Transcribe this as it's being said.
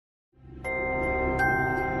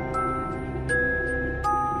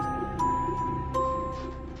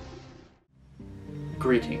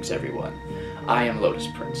Greetings everyone, I am Lotus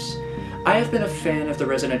Prince. I have been a fan of the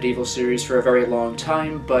Resident Evil series for a very long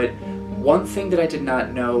time, but one thing that I did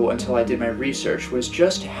not know until I did my research was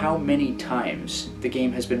just how many times the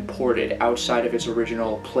game has been ported outside of its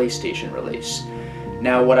original PlayStation release.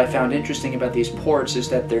 Now, what I found interesting about these ports is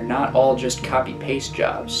that they're not all just copy-paste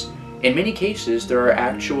jobs. In many cases, there are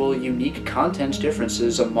actual unique content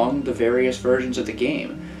differences among the various versions of the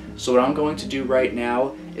game. So what I'm going to do right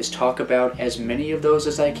now is talk about as many of those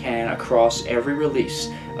as I can across every release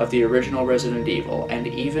of the original Resident Evil, and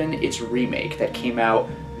even its remake that came out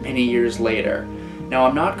many years later. Now,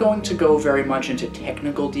 I'm not going to go very much into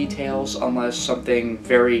technical details unless something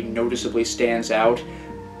very noticeably stands out,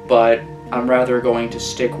 but I'm rather going to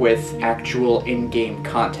stick with actual in-game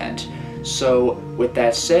content. So, with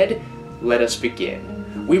that said, let us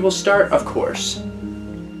begin. We will start, of course,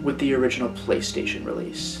 with the original PlayStation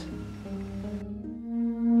release.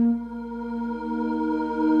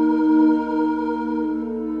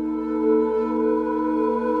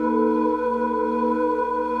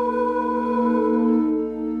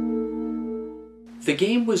 The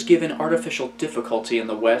game was given artificial difficulty in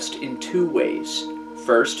the West in two ways.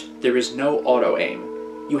 First, there is no auto-aim.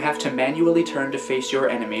 You have to manually turn to face your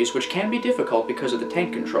enemies, which can be difficult because of the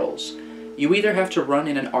tank controls. You either have to run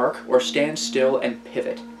in an arc or stand still and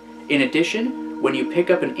pivot. In addition, when you pick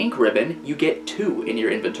up an ink ribbon, you get 2 in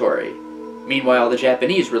your inventory. Meanwhile, the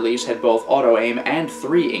Japanese release had both auto-aim and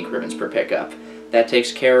 3 ink ribbons per pickup. That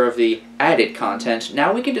takes care of the added content.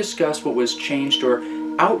 Now we can discuss what was changed or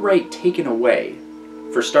outright taken away.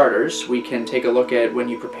 For starters, we can take a look at when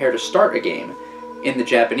you prepare to start a game. In the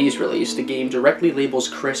Japanese release, the game directly labels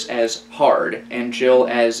Chris as hard and Jill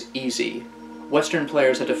as easy. Western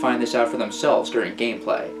players had to find this out for themselves during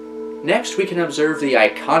gameplay. Next, we can observe the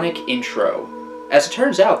iconic intro. As it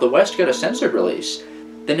turns out, the West got a censored release.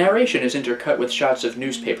 The narration is intercut with shots of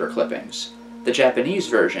newspaper clippings. The Japanese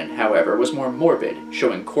version, however, was more morbid,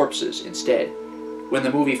 showing corpses instead. When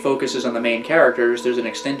the movie focuses on the main characters, there's an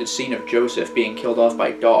extended scene of Joseph being killed off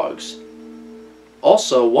by dogs.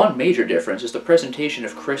 Also, one major difference is the presentation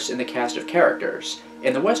of Chris in the cast of characters.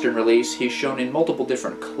 In the Western release, he's shown in multiple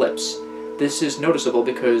different clips. This is noticeable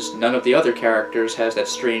because none of the other characters has that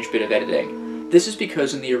strange bit of editing. This is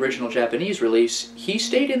because in the original Japanese release, he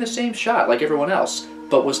stayed in the same shot like everyone else,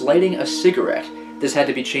 but was lighting a cigarette. This had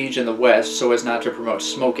to be changed in the West so as not to promote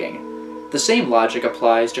smoking. The same logic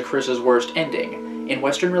applies to Chris's worst ending. In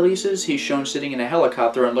Western releases, he's shown sitting in a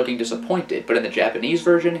helicopter and looking disappointed, but in the Japanese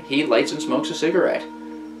version, he lights and smokes a cigarette.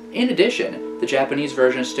 In addition, the Japanese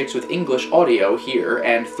version sticks with English audio here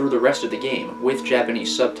and through the rest of the game, with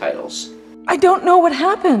Japanese subtitles. I don't know what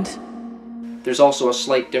happened. There's also a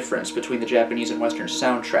slight difference between the Japanese and Western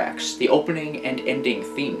soundtracks. The opening and ending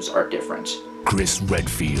themes are different. Chris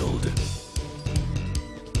Redfield.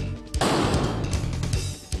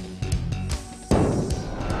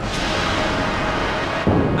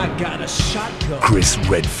 I got a shotgun. Chris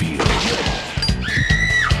Redfield.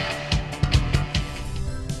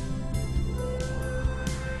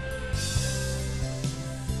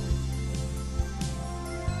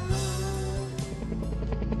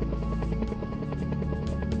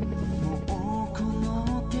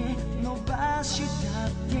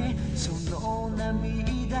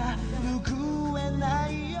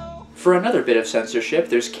 For another bit of censorship,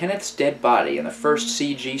 there's Kenneth's dead body in the first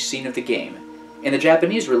CG scene of the game. In the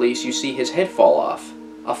Japanese release, you see his head fall off.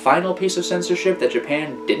 A final piece of censorship that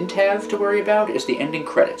Japan didn't have to worry about is the ending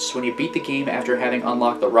credits, when you beat the game after having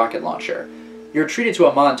unlocked the rocket launcher. You're treated to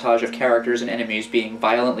a montage of characters and enemies being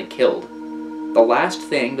violently killed. The last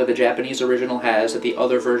thing that the Japanese original has that the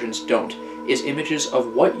other versions don't is images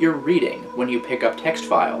of what you're reading when you pick up text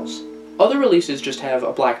files. Other releases just have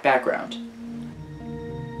a black background.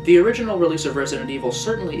 The original release of Resident Evil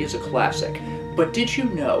certainly is a classic, but did you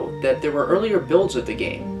know that there were earlier builds of the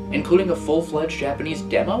game, including a full-fledged Japanese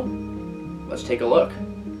demo? Let's take a look.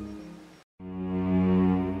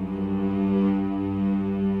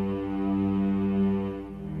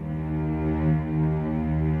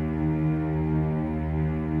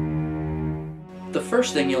 The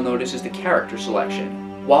first thing you'll notice is the character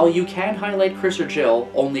selection. While you can highlight Chris or Jill,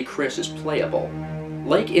 only Chris is playable.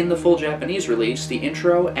 Like in the full Japanese release, the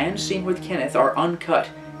intro and scene with Kenneth are uncut,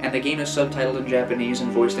 and the game is subtitled in Japanese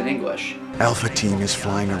and voiced in English. Alpha Team is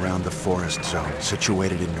flying around the forest zone,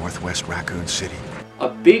 situated in northwest Raccoon City. A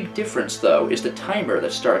big difference, though, is the timer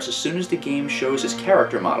that starts as soon as the game shows his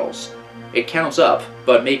character models. It counts up,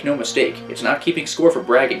 but make no mistake, it's not keeping score for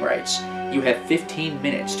bragging rights. You have 15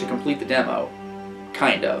 minutes to complete the demo.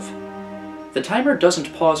 Kind of. The timer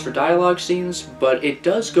doesn't pause for dialogue scenes, but it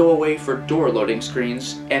does go away for door loading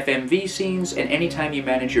screens, FMV scenes, and anytime you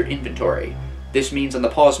manage your inventory. This means on the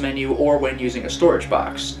pause menu or when using a storage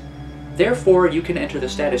box. Therefore, you can enter the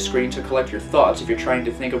status screen to collect your thoughts if you're trying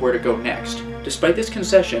to think of where to go next. Despite this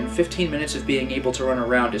concession, 15 minutes of being able to run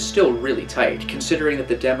around is still really tight, considering that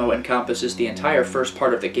the demo encompasses the entire first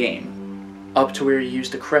part of the game, up to where you use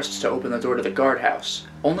the crests to open the door to the guardhouse.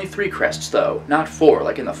 Only 3 crests though, not 4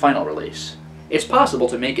 like in the final release. It's possible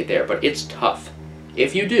to make it there, but it's tough.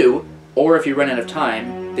 If you do, or if you run out of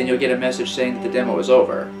time, then you'll get a message saying that the demo is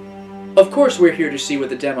over. Of course we're here to see what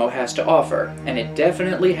the demo has to offer, and it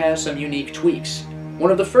definitely has some unique tweaks.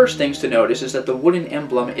 One of the first things to notice is that the wooden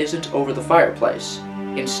emblem isn't over the fireplace.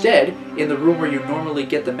 Instead, in the room where you normally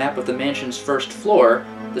get the map of the mansion's first floor,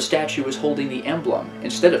 the statue is holding the emblem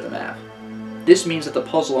instead of the map. This means that the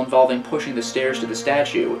puzzle involving pushing the stairs to the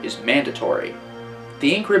statue is mandatory.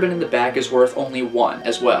 The ink ribbon in the back is worth only 1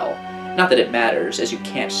 as well. Not that it matters, as you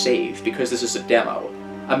can't save, because this is a demo.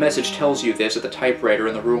 A message tells you this at the typewriter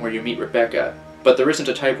in the room where you meet Rebecca, but there isn't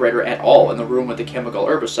a typewriter at all in the room with the chemical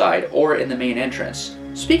herbicide, or in the main entrance.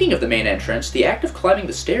 Speaking of the main entrance, the act of climbing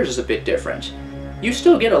the stairs is a bit different. You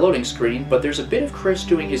still get a loading screen, but there's a bit of Chris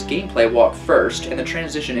doing his gameplay walk first, and the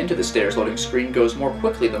transition into the stairs loading screen goes more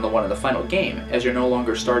quickly than the one in the final game, as you're no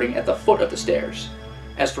longer starting at the foot of the stairs.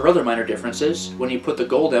 As for other minor differences, when you put the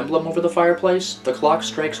gold emblem over the fireplace, the clock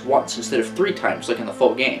strikes once instead of 3 times like in the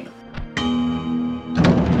full game.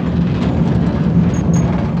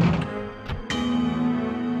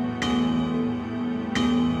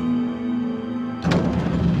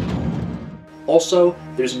 Also,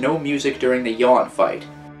 there's no music during the yawn fight.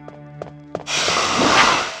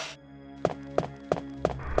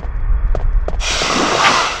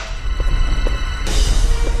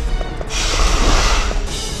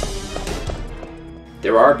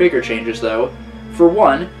 There are bigger changes though. For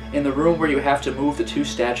one, in the room where you have to move the 2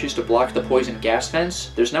 statues to block the poison gas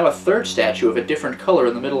vents, there's now a 3rd statue of a different color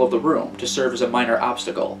in the middle of the room to serve as a minor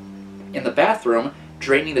obstacle. In the bathroom,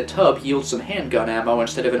 draining the tub yields some handgun ammo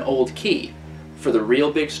instead of an old key. For the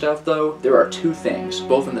real big stuff though, there are 2 things,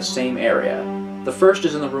 both in the same area. The first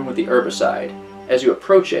is in the room with the herbicide. As you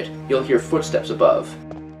approach it, you'll hear footsteps above.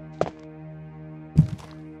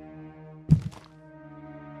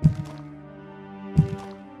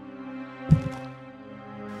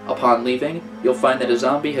 Upon leaving, you'll find that a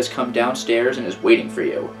zombie has come downstairs and is waiting for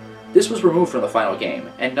you. This was removed from the final game,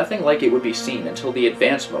 and nothing like it would be seen until the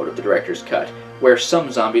advanced mode of the director's cut, where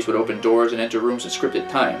some zombies would open doors and enter rooms at scripted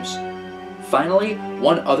times. Finally,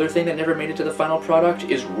 one other thing that never made it to the final product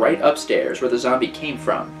is right upstairs where the zombie came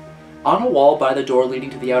from. On a wall by the door leading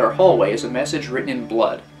to the outer hallway is a message written in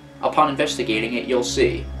blood. Upon investigating it, you'll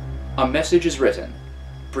see. A message is written.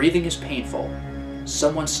 Breathing is painful.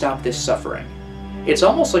 Someone stop this suffering. It's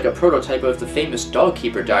almost like a prototype of the famous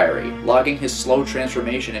Dogkeeper diary, logging his slow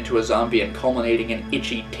transformation into a zombie and culminating in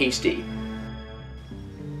Itchy Tasty.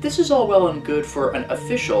 This is all well and good for an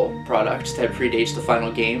official product that predates the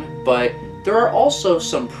final game, but there are also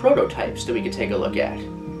some prototypes that we could take a look at.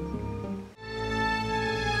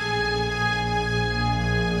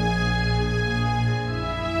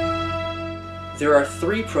 There are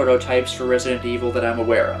 3 prototypes for Resident Evil that I'm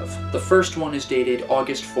aware of. The first one is dated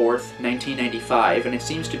August 4th, 1995, and it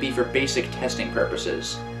seems to be for basic testing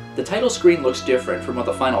purposes. The title screen looks different from what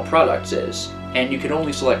the final product is, and you can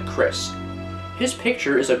only select Chris. His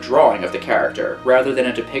picture is a drawing of the character, rather than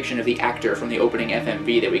a depiction of the actor from the opening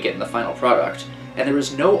FMV that we get in the final product, and there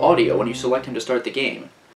is no audio when you select him to start the game.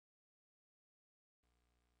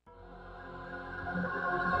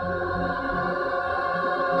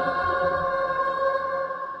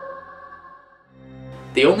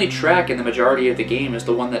 The only track in the majority of the game is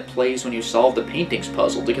the one that plays when you solve the paintings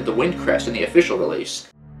puzzle to get the wind crest in the official release.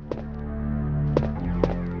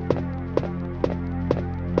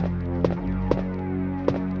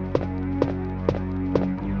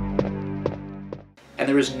 And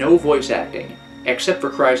there is no voice acting, except for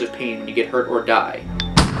cries of pain when you get hurt or die.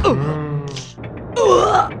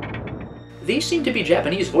 These seem to be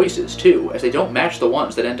Japanese voices too, as they don't match the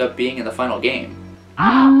ones that end up being in the final game.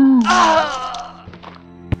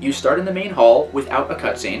 You start in the main hall without a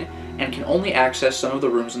cutscene, and can only access some of the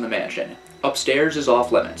rooms in the mansion. Upstairs is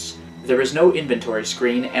off limits. There is no inventory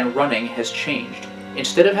screen, and running has changed.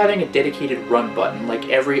 Instead of having a dedicated run button like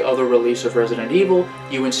every other release of Resident Evil,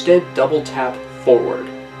 you instead double tap forward.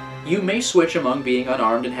 You may switch among being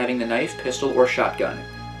unarmed and having the knife, pistol, or shotgun.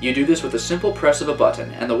 You do this with a simple press of a button,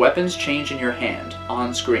 and the weapons change in your hand,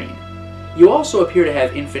 on screen. You also appear to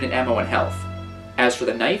have infinite ammo and health. As for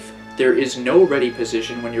the knife, there is no ready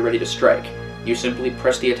position when you're ready to strike. You simply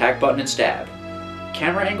press the attack button and stab.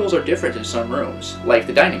 Camera angles are different in some rooms, like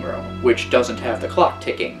the dining room, which doesn't have the clock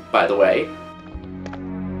ticking, by the way.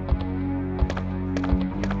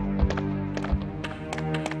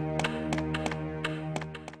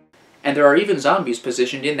 And there are even zombies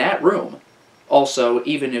positioned in that room. Also,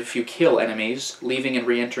 even if you kill enemies, leaving and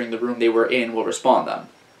re-entering the room they were in will respawn them.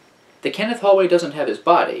 The Kenneth hallway doesn't have his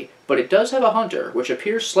body, but it does have a hunter, which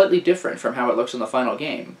appears slightly different from how it looks in the final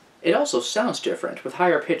game. It also sounds different, with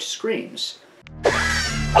higher pitched screams.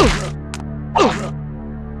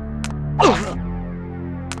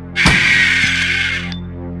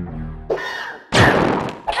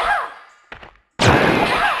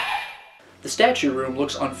 The statue room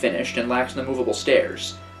looks unfinished and lacks the movable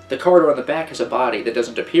stairs. The corridor on the back has a body that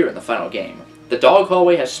doesn't appear in the final game. The dog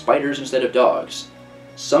hallway has spiders instead of dogs.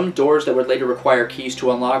 Some doors that would later require keys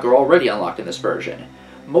to unlock are already unlocked in this version.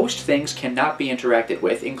 Most things cannot be interacted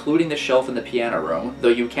with, including the shelf in the piano room, though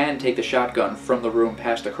you can take the shotgun from the room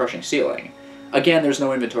past the crushing ceiling. Again, there's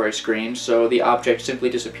no inventory screen, so the object simply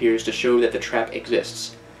disappears to show that the trap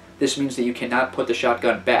exists. This means that you cannot put the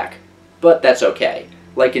shotgun back, but that's okay.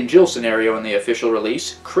 Like in Jill's scenario in the official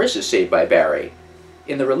release, Chris is saved by Barry.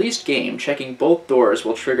 In the released game, checking both doors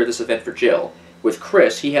will trigger this event for Jill. With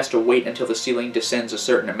Chris, he has to wait until the ceiling descends a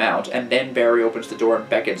certain amount, and then Barry opens the door and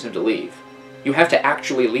beckons him to leave. You have to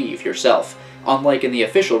actually leave yourself, unlike in the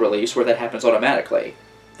official release where that happens automatically.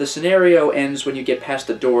 The scenario ends when you get past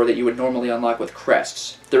the door that you would normally unlock with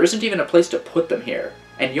crests. There isn't even a place to put them here,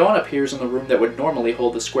 and Yawn appears in the room that would normally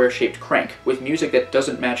hold the square-shaped crank, with music that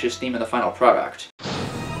doesn't match his theme in the final product.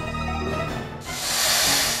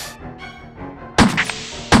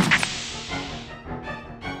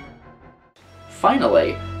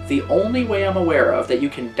 Finally, the only way I'm aware of that you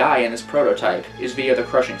can die in this prototype is via the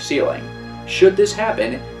crushing ceiling. Should this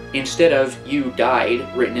happen, instead of "you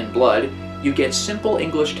died" written in blood, you get simple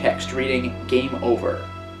English text reading "Game Over"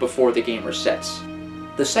 before the game resets.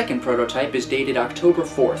 The second prototype is dated October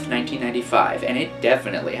 4th, 1995, and it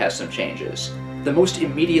definitely has some changes. The most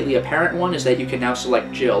immediately apparent one is that you can now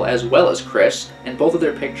select Jill as well as Chris, and both of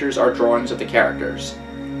their pictures are drawings of the characters.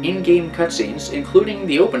 In-game cutscenes, including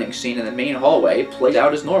the opening scene in the main hallway, plays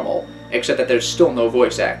out as normal, except that there's still no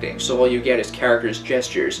voice acting, so all you get is characters'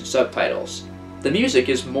 gestures and subtitles. The music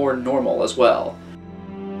is more normal as well.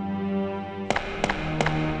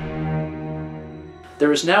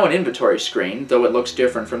 There is now an inventory screen, though it looks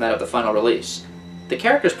different from that of the final release. The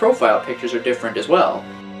characters' profile pictures are different as well.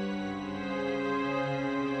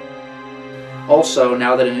 Also,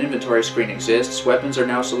 now that an inventory screen exists, weapons are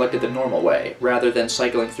now selected the normal way, rather than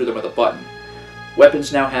cycling through them with a button.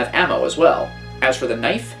 Weapons now have ammo as well. As for the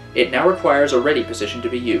knife, it now requires a ready position to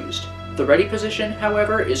be used. The ready position,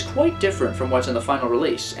 however, is quite different from what's in the final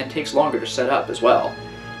release, and takes longer to set up as well.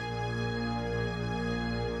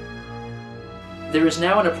 There is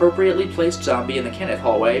now an appropriately placed zombie in the Kenneth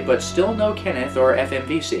hallway, but still no Kenneth or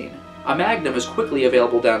FMV scene. A Magnum is quickly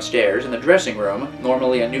available downstairs, and the dressing room,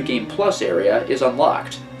 normally a New Game Plus area, is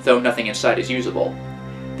unlocked, though nothing inside is usable.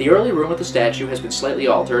 The early room with the statue has been slightly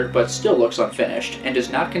altered, but still looks unfinished, and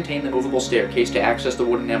does not contain the movable staircase to access the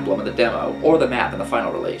wooden emblem in the demo, or the map in the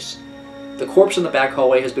final release. The corpse in the back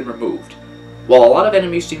hallway has been removed. While a lot of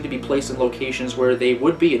enemies seem to be placed in locations where they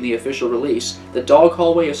would be in the official release, the dog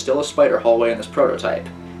hallway is still a spider hallway in this prototype.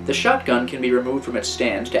 The shotgun can be removed from its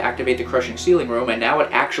stand to activate the crushing ceiling room, and now it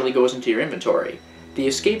actually goes into your inventory. The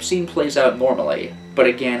escape scene plays out normally, but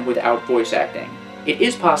again without voice acting. It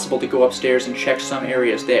is possible to go upstairs and check some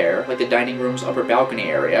areas there, like the dining room's upper balcony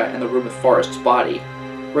area and the room with Forrest's body.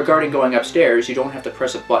 Regarding going upstairs, you don't have to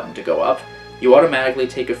press a button to go up. You automatically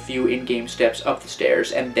take a few in-game steps up the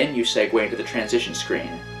stairs, and then you segue into the transition screen.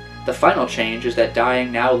 The final change is that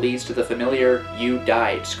dying now leads to the familiar "You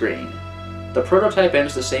Died" screen. The prototype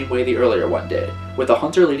ends the same way the earlier one did, with the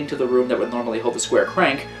hunter leading to the room that would normally hold the square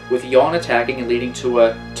crank, with Yawn attacking and leading to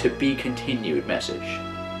a "To Be Continued" message.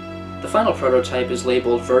 The final prototype is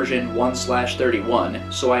labeled version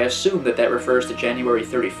 1/31, so I assume that refers to January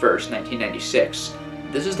 31st, 1996.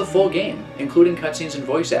 This is the full game, including cutscenes and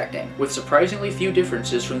voice acting, with surprisingly few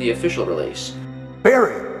differences from the official release.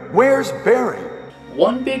 Barry! Where's Barry?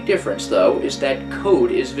 One big difference, though, is that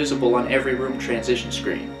code is visible on every room transition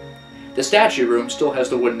screen. The statue room still has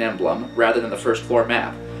the wooden emblem, rather than the first floor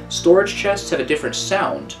map. Storage chests have a different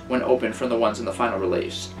sound when opened from the ones in the final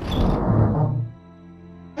release.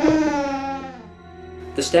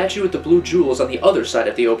 The statue with the blue jewel is on the other side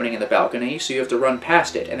of the opening in the balcony, so you have to run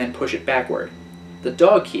past it and then push it backward. The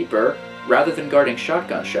dog keeper, rather than guarding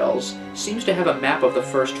shotgun shells, seems to have a map of the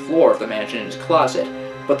first floor of the mansion in his closet,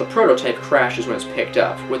 but the prototype crashes when it's picked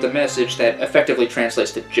up, with a message that effectively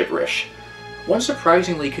translates to gibberish. One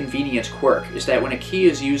surprisingly convenient quirk is that when a key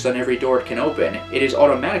is used on every door it can open, it is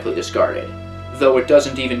automatically discarded, though it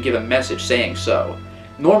doesn't even give a message saying so.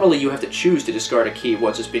 Normally you have to choose to discard a key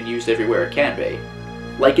once it's been used everywhere it can be.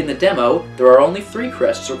 Like in the demo, there are only 3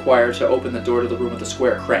 crests required to open the door to the room with the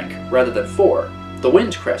square crank, rather than 4. The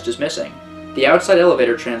wind crest is missing. The outside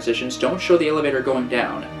elevator transitions don't show the elevator going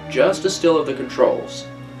down, just a still of the controls.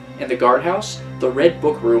 In the guardhouse, the red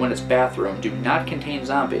book room and its bathroom do not contain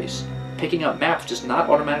zombies. Picking up maps does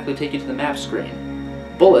not automatically take you to the map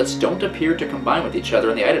screen. Bullets don't appear to combine with each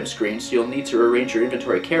other on the item screen, so you'll need to arrange your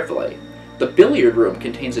inventory carefully. The billiard room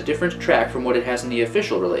contains a different track from what it has in the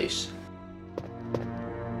official release.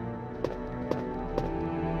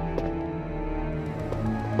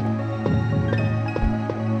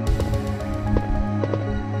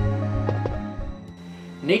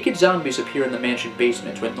 Naked zombies appear in the mansion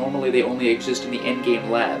basement when normally they only exist in the endgame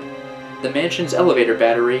lab. The mansion's elevator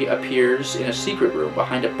battery appears in a secret room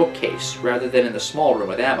behind a bookcase, rather than in the small room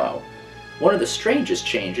with ammo. One of the strangest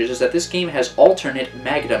changes is that this game has alternate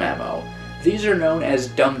magnum ammo. These are known as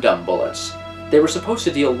dum-dum bullets. They were supposed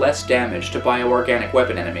to deal less damage to bioorganic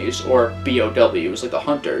weapon enemies, or BOWs like the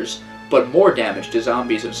hunters, but more damage to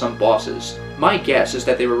zombies and some bosses. My guess is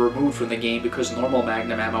that they were removed from the game because normal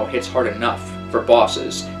magnum ammo hits hard enough for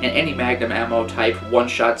bosses, and any magnum ammo type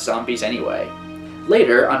one-shot zombies anyway.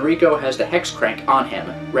 Later, Enrico has the hex crank on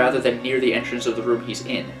him, rather than near the entrance of the room he's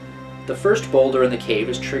in. The first boulder in the cave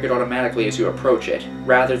is triggered automatically as you approach it,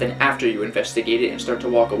 rather than after you investigate it and start to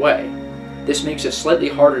walk away. This makes it slightly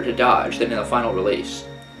harder to dodge than in the final release.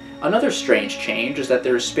 Another strange change is that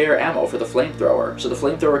there is spare ammo for the flamethrower, so the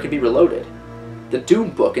flamethrower can be reloaded. The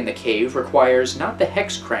Doom book in the cave requires not the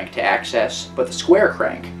hex crank to access, but the square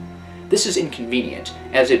crank. This is inconvenient,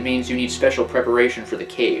 as it means you need special preparation for the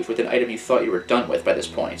cave with an item you thought you were done with by this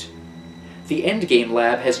point. The endgame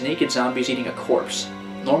lab has naked zombies eating a corpse.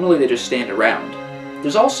 Normally they just stand around.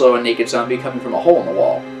 There's also a naked zombie coming from a hole in the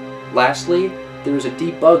wall. Lastly, there is a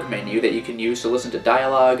debug menu that you can use to listen to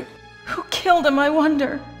dialogue, Who killed him, I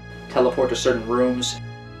wonder? teleport to certain rooms,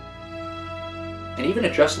 and even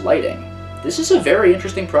adjust lighting. This is a very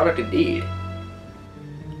interesting product indeed.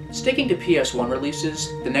 Sticking to PS1 releases,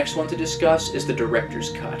 the next one to discuss is the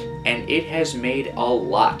Director's Cut, and it has made a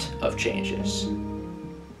lot of changes.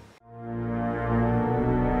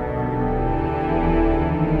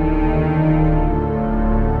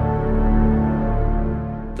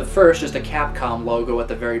 The first is the Capcom logo at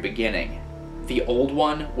the very beginning. The old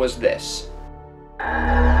one was this.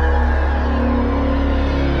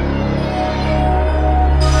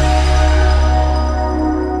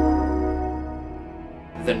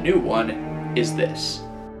 The new one is this.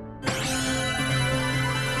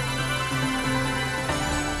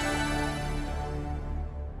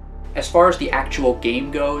 As far as the actual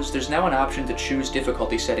game goes, there's now an option to choose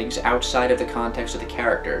difficulty settings outside of the context of the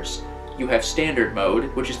characters. You have Standard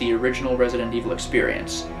Mode, which is the original Resident Evil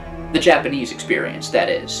experience. The Japanese experience, that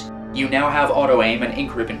is. You now have auto-aim and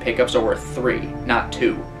ink ribbon pickups are worth 3, not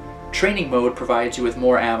 2. Training Mode provides you with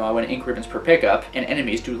more ammo and ink ribbons per pickup, and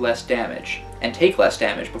enemies do less damage, and take less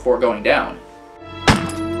damage before going down.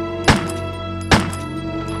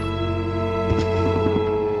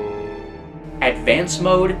 Advanced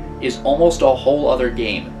Mode is almost a whole other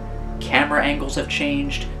game. Camera angles have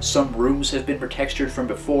changed, some rooms have been retextured from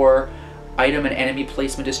before, item and enemy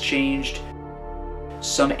placement has changed,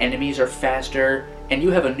 some enemies are faster, and you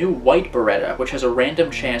have a new white Beretta which has a random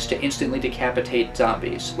chance to instantly decapitate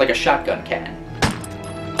zombies, like a shotgun can.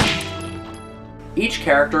 Each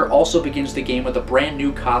character also begins the game with a brand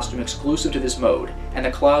new costume exclusive to this mode, and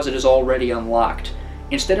the closet is already unlocked.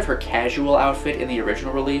 Instead of her casual outfit in the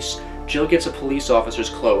original release, Jill gets a police officer's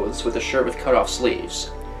clothes with a shirt with cut-off sleeves.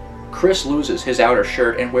 Chris loses his outer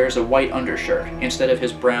shirt and wears a white undershirt instead of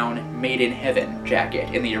his brown Made in Heaven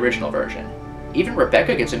jacket in the original version. Even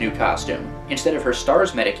Rebecca gets a new costume. Instead of her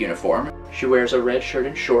STARS medic uniform, she wears a red shirt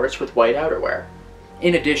and shorts with white outerwear.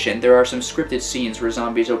 In addition, there are some scripted scenes where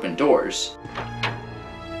zombies open doors.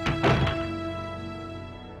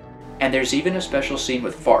 And there's even a special scene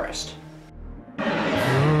with Forrest.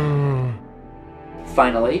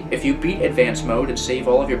 Finally, if you beat Advanced Mode and save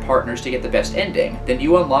all of your partners to get the best ending, then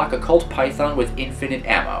you unlock a Cult Python with infinite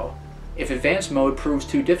ammo. If Advanced Mode proves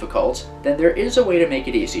too difficult, then there is a way to make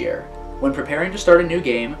it easier. When preparing to start a new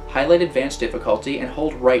game, highlight Advanced Difficulty and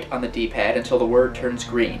hold right on the D-pad until the word turns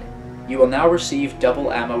green. You will now receive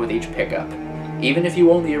double ammo with each pickup. Even if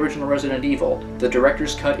you own the original Resident Evil, the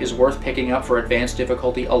Director's Cut is worth picking up for Advanced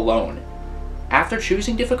Difficulty alone. After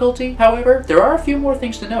choosing difficulty, however, there are a few more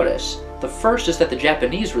things to notice. The first is that the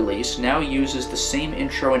Japanese release now uses the same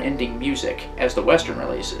intro and ending music as the Western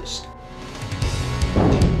releases.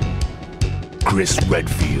 Chris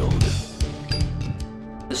Redfield.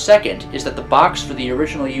 The second is that the box for the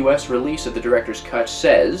original US release of the director's cut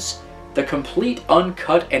says, "The complete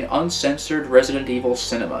uncut and uncensored Resident Evil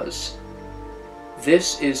cinemas."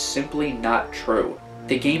 This is simply not true.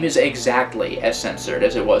 The game is exactly as censored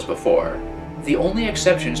as it was before. The only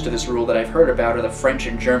exceptions to this rule that I've heard about are the French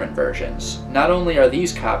and German versions. Not only are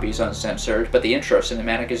these copies uncensored, but the intro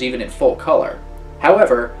cinematic is even in full color.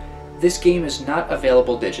 However, this game is not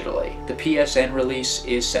available digitally. The PSN release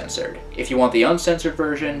is censored. If you want the uncensored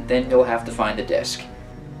version, then you'll have to find the disc.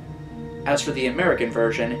 As for the American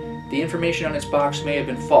version, the information on its box may have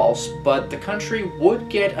been false, but the country would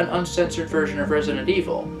get an uncensored version of Resident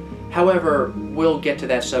Evil. However, we'll get to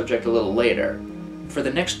that subject a little later. For the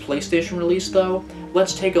next PlayStation release, though,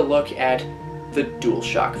 let's take a look at the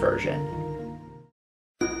DualShock version.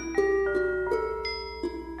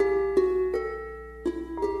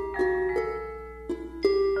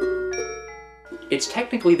 It's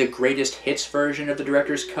technically the greatest hits version of the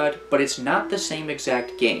director's cut, but it's not the same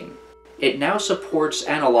exact game. It now supports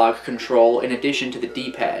analog control in addition to the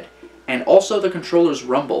D-pad, and also the controller's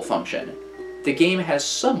rumble function. The game has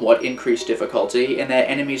somewhat increased difficulty in that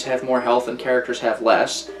enemies have more health and characters have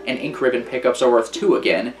less, and ink ribbon pickups are worth 2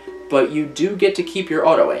 again, but you do get to keep your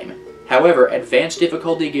auto-aim. However, advanced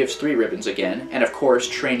difficulty gives 3 ribbons again, and of course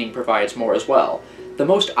training provides more as well. The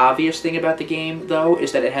most obvious thing about the game, though,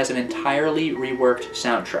 is that it has an entirely reworked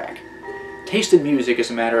soundtrack. Taste in music is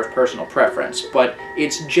a matter of personal preference, but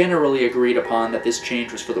it's generally agreed upon that this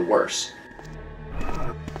change was for the worse.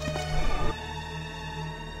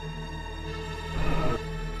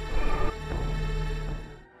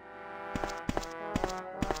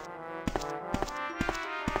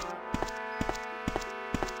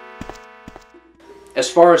 As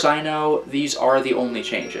far as I know, these are the only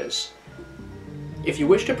changes. If you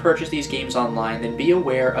wish to purchase these games online, then be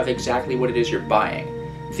aware of exactly what it is you're buying.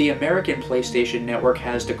 The American PlayStation Network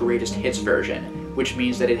has the greatest hits version, which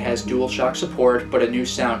means that it has DualShock support but a new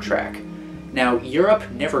soundtrack. Now, Europe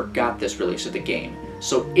never got this release of the game,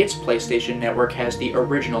 so its PlayStation Network has the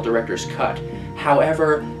original director's cut.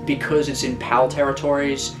 However, because it's in PAL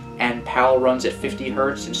territories, and PAL runs at 50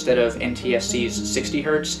 Hz instead of NTSC's 60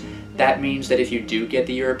 Hz, that means that if you do get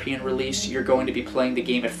the European release, you're going to be playing the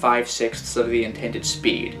game at 5/6 of the intended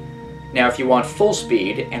speed. Now, if you want full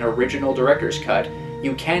speed and original director's cut,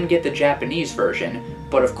 you can get the Japanese version,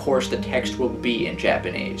 but of course the text will be in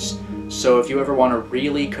Japanese. So if you ever want to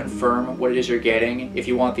really confirm what it is you're getting, if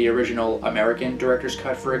you want the original American director's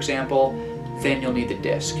cut, for example, then you'll need the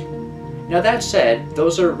disc. Now that said,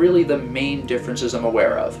 those are really the main differences I'm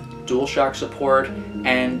aware of: DualShock support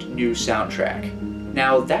and new soundtrack.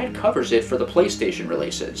 Now that covers it for the PlayStation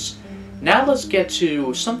releases. Now let's get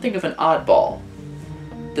to something of an oddball: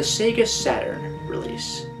 the Sega Saturn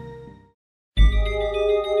release.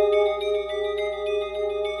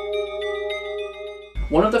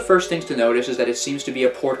 One of the first things to notice is that it seems to be a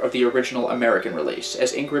port of the original American release,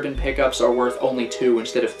 as ink ribbon pickups are worth only 2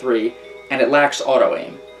 instead of 3, and it lacks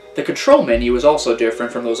auto-aim. The control menu is also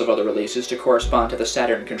different from those of other releases to correspond to the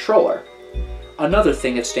Saturn controller. Another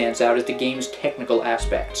thing that stands out is the game's technical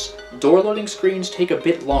aspects. Door loading screens take a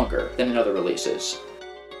bit longer than in other releases.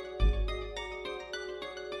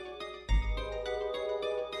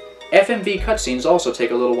 FMV cutscenes also take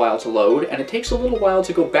a little while to load, and it takes a little while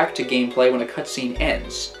to go back to gameplay when a cutscene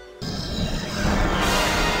ends.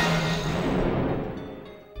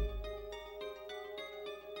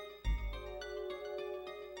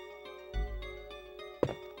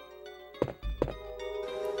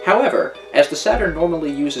 However, as the Saturn normally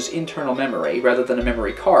uses internal memory rather than a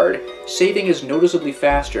memory card, saving is noticeably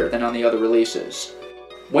faster than on the other releases.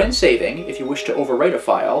 When saving, if you wish to overwrite a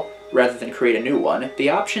file, rather than create a new one, the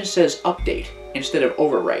option says Update instead of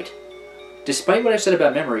Overwrite. Despite what I said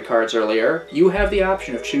about memory cards earlier, you have the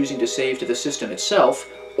option of choosing to save to the system itself,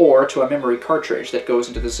 or to a memory cartridge that goes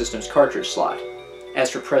into the system's cartridge slot. As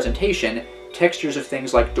for presentation, textures of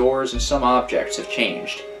things like doors and some objects have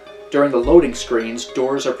changed. During the loading screens,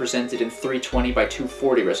 doors are presented in 320 by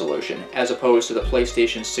 240 resolution, as opposed to the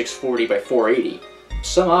PlayStation's 640 by 480.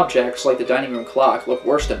 Some objects, like the dining room clock, look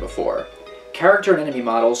worse than before. Character and enemy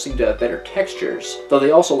models seem to have better textures, though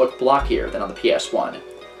they also look blockier than on the PS1.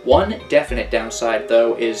 One definite downside,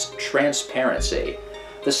 though, is transparency.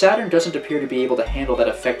 The Saturn doesn't appear to be able to handle that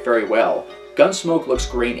effect very well. Gunsmoke looks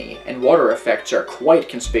grainy, and water effects are quite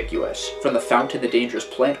conspicuous, from the fountain the dangerous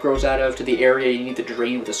plant grows out of to the area you need to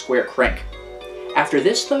drain with a square crank. After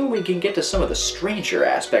this, though, we can get to some of the stranger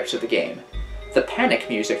aspects of the game. The panic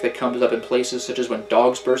music that comes up in places such as when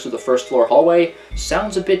dogs burst through the first floor hallway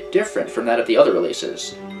sounds a bit different from that of the other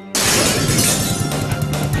releases.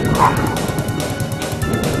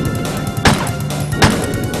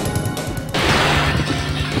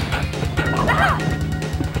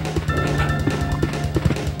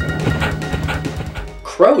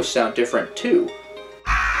 sound different too.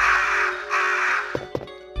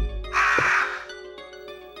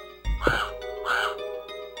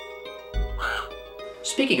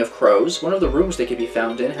 Speaking of crows, one of the rooms they can be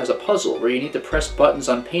found in has a puzzle where you need to press buttons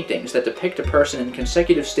on paintings that depict a person in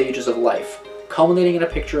consecutive stages of life, culminating in a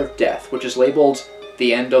picture of death, which is labeled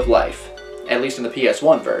the end of life, at least in the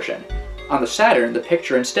PS1 version. On the Saturn, the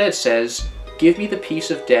picture instead says, "Give me the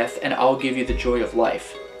peace of death and I'll give you the joy of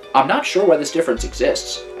life." I'm not sure why this difference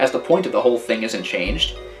exists, as the point of the whole thing isn't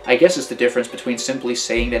changed. I guess it's the difference between simply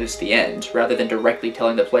saying that it's the end, rather than directly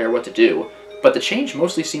telling the player what to do, but the change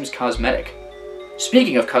mostly seems cosmetic.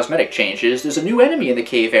 Speaking of cosmetic changes, there's a new enemy in the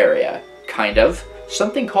cave area. Kind of.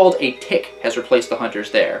 Something called a tick has replaced the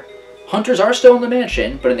hunters there. Hunters are still in the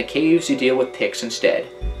mansion, but in the caves you deal with ticks instead.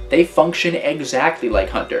 They function exactly like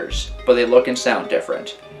hunters, but they look and sound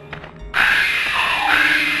different.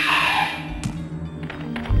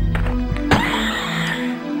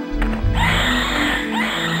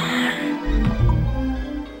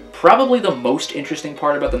 Probably the most interesting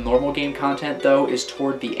part about the normal game content, though, is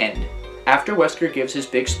toward the end. After Wesker gives his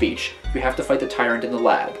big speech, you have to fight the Tyrant in the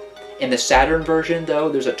lab. In the Saturn version, though,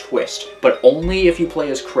 there's a twist, but only if you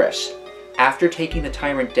play as Chris. After taking the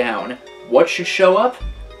Tyrant down, what should show up?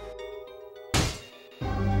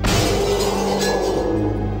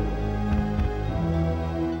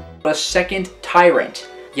 A second Tyrant.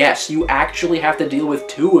 Yes, you actually have to deal with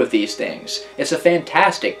two of these things. It's a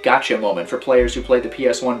fantastic gotcha moment for players who played the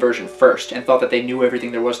PS1 version first and thought that they knew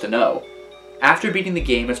everything there was to know. After beating the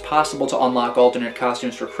game, it's possible to unlock alternate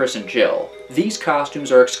costumes for Chris and Jill. These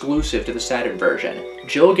costumes are exclusive to the Saturn version.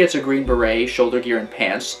 Jill gets a green beret, shoulder gear, and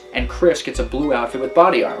pants, and Chris gets a blue outfit with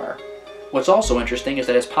body armor. What's also interesting is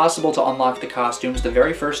that it's possible to unlock the costumes the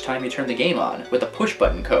very first time you turn the game on, with a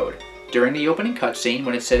push-button code. During the opening cutscene,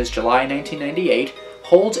 when it says July 1998,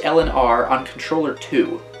 hold L and R on controller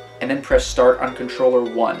 2, and then press start on controller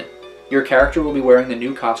 1. Your character will be wearing the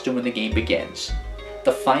new costume when the game begins.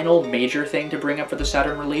 The final major thing to bring up for the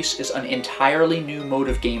Saturn release is an entirely new mode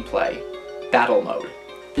of gameplay, Battle Mode.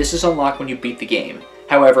 This is unlocked when you beat the game.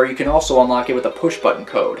 However, you can also unlock it with a push-button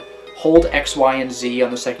code. Hold X, Y, and Z on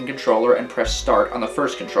the second controller and press start on the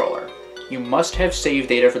first controller. You must have save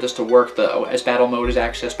data for this to work though, as Battle Mode is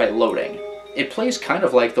accessed by loading. It plays kind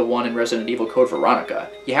of like the one in Resident Evil Code Veronica.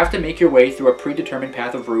 You have to make your way through a predetermined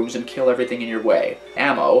path of rooms and kill everything in your way.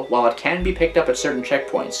 Ammo, while it can be picked up at certain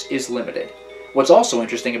checkpoints, is limited. What's also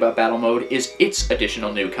interesting about Battle Mode is its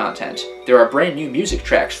additional new content. There are brand new music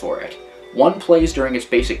tracks for it. One plays during its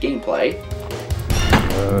basic gameplay,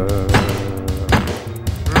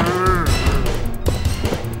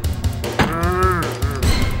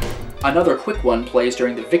 another quick one plays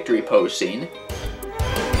during the victory pose scene,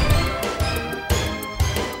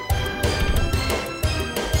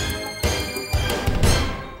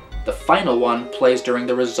 the final one plays during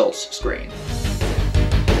the results screen.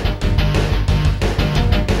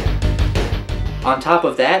 On top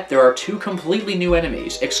of that, there are two completely new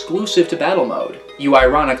enemies, exclusive to Battle Mode. You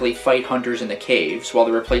ironically fight hunters in the caves, while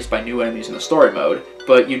they're replaced by new enemies in the story mode,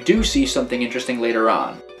 but you do see something interesting later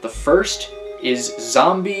on. The first is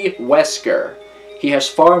Zombie Wesker. He has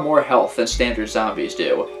far more health than standard zombies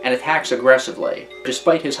do, and attacks aggressively.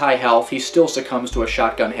 Despite his high health, he still succumbs to a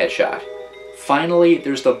shotgun headshot. Finally,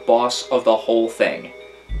 there's the boss of the whole thing.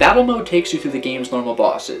 Battle Mode takes you through the game's normal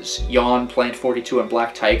bosses, Yawn, Plant 42, and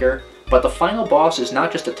Black Tiger, but the final boss is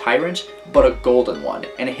not just a tyrant, but a golden one,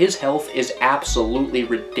 and his health is absolutely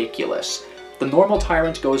ridiculous. The normal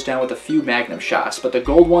tyrant goes down with a few magnum shots, but the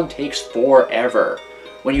gold one takes forever.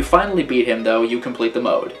 When you finally beat him though, you complete the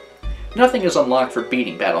mode. Nothing is unlocked for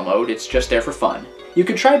beating Battle Mode, it's just there for fun. You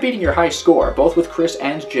can try beating your high score, both with Chris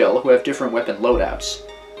and Jill, who have different weapon loadouts.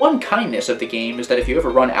 One kindness of the game is that if you ever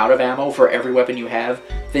run out of ammo for every weapon you have,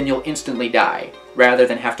 then you'll instantly die, rather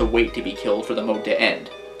than have to wait to be killed for the mode to end.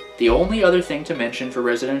 The only other thing to mention for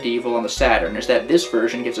Resident Evil on the Saturn is that this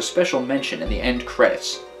version gets a special mention in the end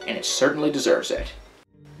credits, and it certainly deserves it.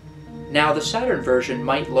 Now, the Saturn version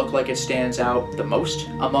might look like it stands out the most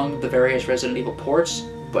among the various Resident Evil ports,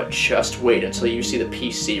 but just wait until you see the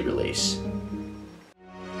PC release.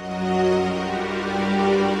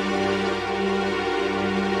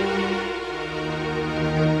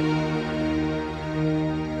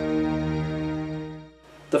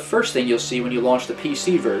 The first thing you'll see when you launch the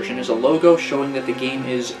PC version is a logo showing that the game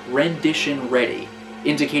is rendition ready,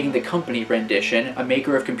 indicating the company Rendition, a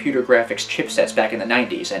maker of computer graphics chipsets back in the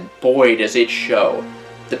 90s, and boy does it show.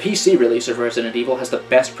 The PC release of Resident Evil has the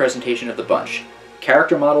best presentation of the bunch.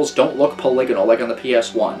 Character models don't look polygonal like on the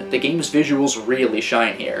PS1, the game's visuals really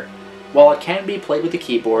shine here. While it can be played with the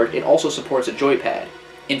keyboard, it also supports a joypad.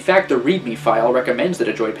 In fact, the README file recommends that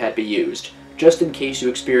a joypad be used, just in case you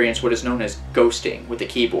experience what is known as ghosting with the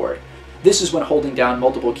keyboard. This is when holding down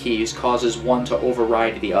multiple keys causes one to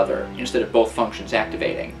override the other, instead of both functions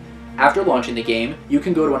activating. After launching the game, you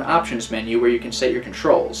can go to an options menu where you can set your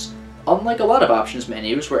controls. Unlike a lot of options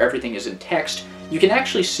menus where everything is in text, you can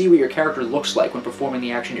actually see what your character looks like when performing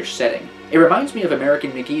the action you're setting. It reminds me of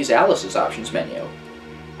American McGee's Alice's options menu.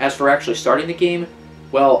 As for actually starting the game,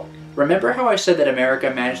 well, remember how I said that America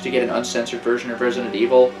managed to get an uncensored version of Resident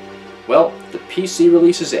Evil? Well, the PC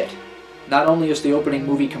release is it. Not only is the opening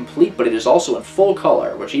movie complete, but it is also in full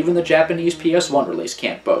color, which even the Japanese PS1 release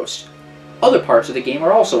can't boast. Other parts of the game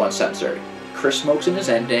are also uncensored. Chris smokes in his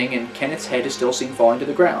ending, and Kenneth's head is still seen falling to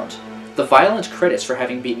the ground. The violent credits for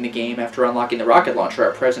having beaten the game after unlocking the rocket launcher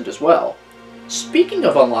are present as well. Speaking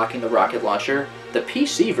of unlocking the rocket launcher, the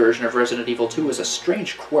PC version of Resident Evil 2 is a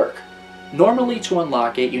strange quirk. Normally, to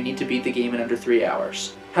unlock it, you need to beat the game in under 3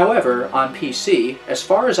 hours. However, on PC, as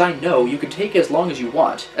far as I know, you can take as long as you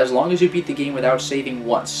want, as long as you beat the game without saving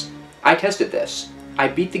once. I tested this. I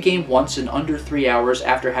beat the game once in under 3 hours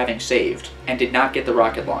after having saved, and did not get the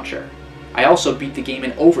rocket launcher. I also beat the game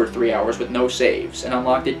in over 3 hours with no saves, and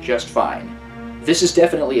unlocked it just fine. This is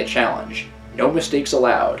definitely a challenge. No mistakes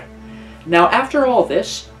allowed. Now, after all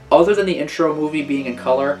this, other than the intro movie being in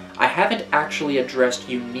color, I haven't actually addressed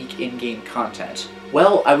unique in-game content.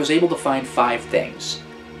 Well, I was able to find 5 things.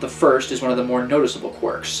 The first is one of the more noticeable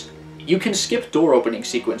quirks. You can skip door opening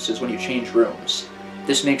sequences when you change rooms.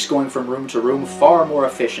 This makes going from room to room far more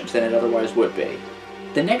efficient than it otherwise would be.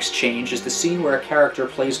 The next change is the scene where a character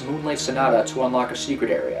plays Moonlight Sonata to unlock a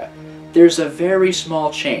secret area. There's a very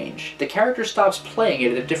small change. The character stops playing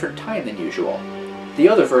it at a different time than usual. The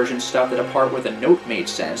other version stopped at a part where the note made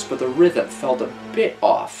sense, but the rhythm felt a bit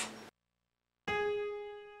off.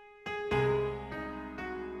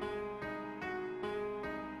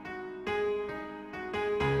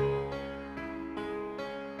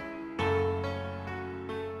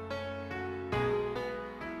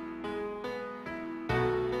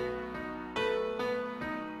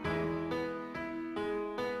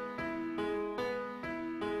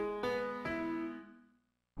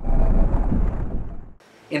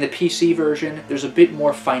 In the PC version, there's a bit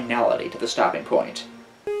more finality to the stopping point.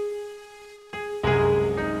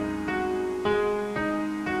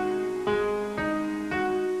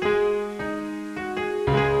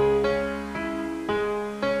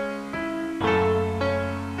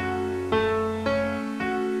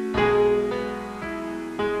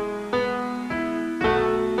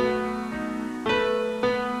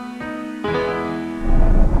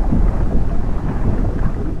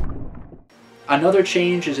 Another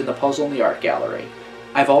change is in the puzzle in the art gallery.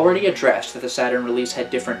 I've already addressed that the Saturn release had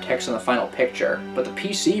different text on the final picture, but the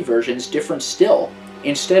PC version's different still.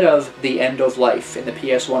 Instead of "the end of life" in the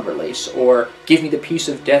PS1 release, or "give me the peace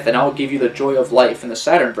of death and I'll give you the joy of life" in the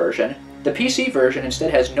Saturn version, the PC version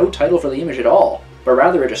instead has no title for the image at all, but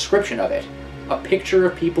rather a description of it. A picture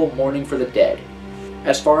of people mourning for the dead.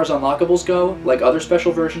 As far as unlockables go, like other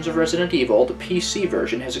special versions of Resident Evil, the PC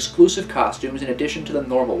version has exclusive costumes in addition to the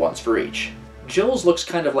normal ones for each. Jill's looks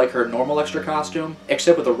kind of like her normal extra costume,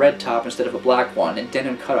 except with a red top instead of a black one, and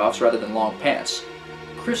denim cutoffs rather than long pants.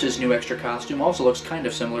 Chris's new extra costume also looks kind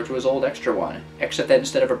of similar to his old extra one, except that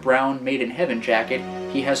instead of a brown Made in Heaven jacket,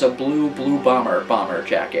 he has a blue bomber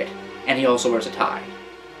jacket, and he also wears a tie.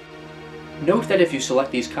 Note that if you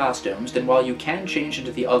select these costumes, then while you can change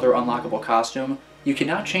into the other unlockable costume, you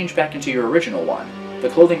cannot change back into your original one. The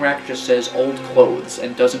clothing rack just says Old Clothes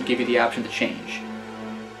and doesn't give you the option to change.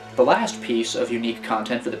 The last piece of unique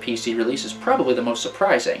content for the PC release is probably the most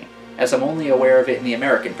surprising, as I'm only aware of it in the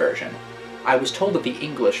American version. I was told that the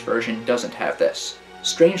English version doesn't have this.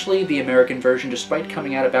 Strangely, the American version, despite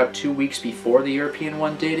coming out about 2 weeks before the European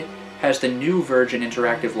one did, has the new Virgin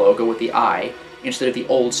Interactive logo with the eye, instead of the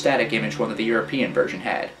old static image one that the European version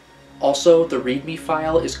had. Also, the README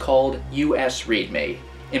file is called US README,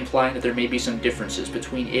 implying that there may be some differences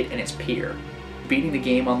between it and its peer. Beating the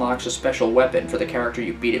game unlocks a special weapon for the character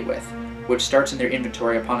you beat it with, which starts in their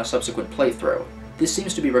inventory upon a subsequent playthrough. This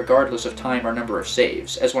seems to be regardless of time or number of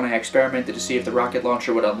saves, as when I experimented to see if the rocket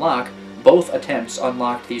launcher would unlock, both attempts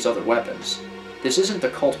unlocked these other weapons. This isn't the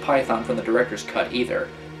Colt Python from the director's cut either.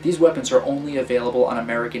 These weapons are only available on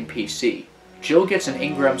American PC. Jill gets an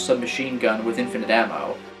Ingram submachine gun with infinite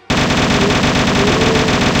ammo.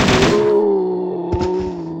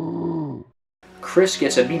 Chris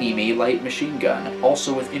gets a Mini-Me light machine gun,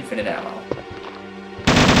 also with infinite ammo.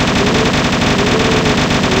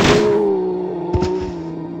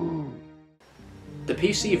 The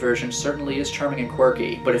PC version certainly is charming and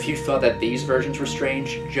quirky, but if you thought that these versions were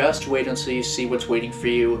strange, just wait until you see what's waiting for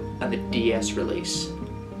you on the DS release.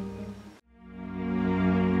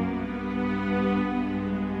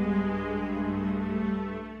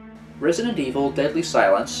 Resident Evil Deadly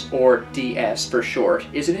Silence, or DS for short,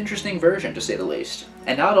 is an interesting version to say the least.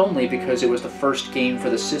 And not only because it was the first game for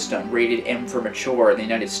the system rated M for mature in the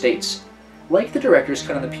United States. Like the director's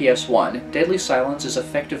cut on the PS1, Deadly Silence is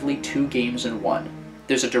effectively 2 games in one.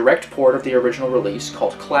 There's a direct port of the original release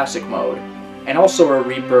called Classic Mode, and also a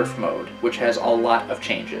Rebirth mode, which has a lot of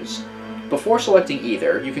changes. Before selecting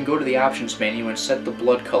either, you can go to the options menu and set the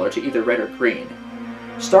blood color to either red or green.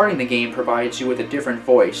 Starting the game provides you with a different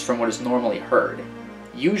voice from what is normally heard.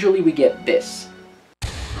 Usually we get this.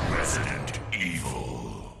 Resident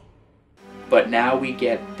Evil. But now we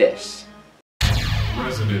get this.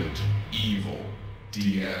 Resident Evil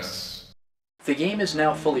DS. The game is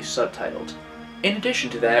now fully subtitled. In addition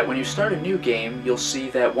to that, when you start a new game, you'll see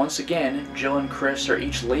that once again, Jill and Chris are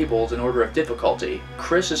each labeled in order of difficulty.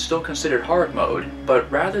 Chris is still considered hard mode,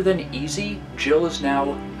 but rather than easy, Jill is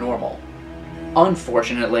now normal.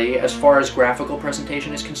 Unfortunately, as far as graphical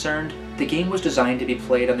presentation is concerned, the game was designed to be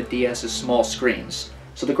played on the DS's small screens,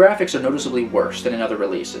 so the graphics are noticeably worse than in other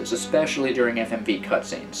releases, especially during FMV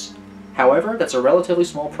cutscenes. However, that's a relatively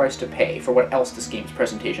small price to pay for what else this game's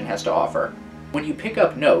presentation has to offer. When you pick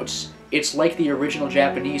up notes, it's like the original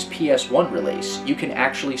Japanese PS1 release. You can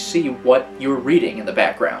actually see what you're reading in the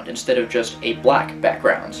background, instead of just a black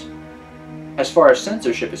background. As far as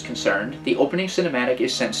censorship is concerned, the opening cinematic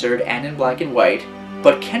is censored and in black and white,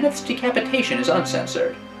 but Kenneth's decapitation is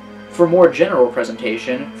uncensored. For more general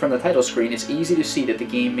presentation, from the title screen it's easy to see that the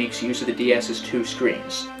game makes use of the DS's 2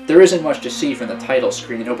 screens. There isn't much to see from the title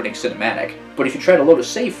screen and opening cinematic, but if you try to load a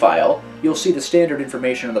save file, you'll see the standard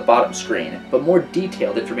information on the bottom screen, but more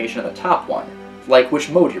detailed information on the top one, like which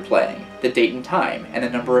mode you're playing, the date and time, and the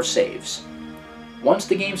number of saves. Once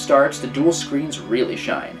the game starts, the dual screens really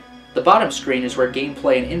shine. The bottom screen is where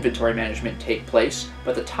gameplay and inventory management take place,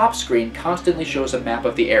 but the top screen constantly shows a map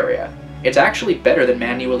of the area. It's actually better than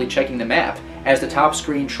manually checking the map, as the top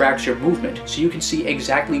screen tracks your movement so you can see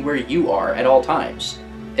exactly where you are at all times.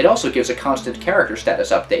 It also gives a constant character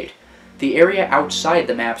status update. The area outside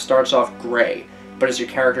the map starts off gray, but as your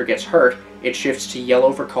character gets hurt, it shifts to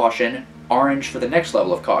yellow for caution, orange for the next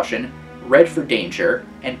level of caution, red for danger,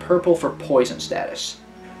 and purple for poison status.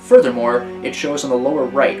 Furthermore, it shows on the lower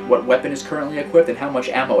right what weapon is currently equipped and how much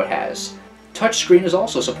ammo it has. Touchscreen is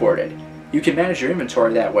also supported. You can manage your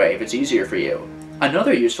inventory that way if it's easier for you.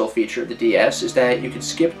 Another useful feature of the DS is that you can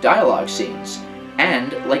skip dialogue scenes,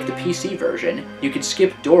 and, like the PC version, you can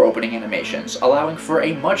skip door opening animations, allowing for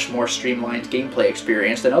a much more streamlined gameplay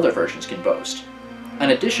experience than other versions can boast. An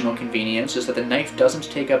additional convenience is that the knife doesn't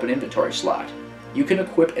take up an inventory slot. You can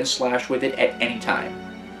equip and slash with it at any time.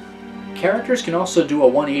 Characters can also do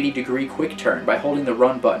a 180-degree quick turn by holding the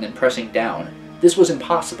run button and pressing down. This was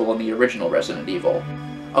impossible in the original Resident Evil.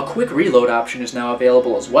 A quick reload option is now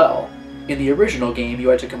available as well. In the original game, you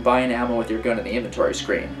had to combine ammo with your gun in the inventory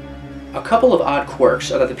screen. A couple of odd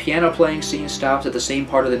quirks are that the piano playing scene stops at the same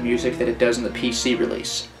part of the music that it does in the PC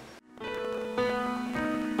release.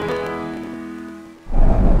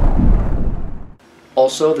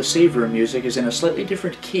 Also, the save room music is in a slightly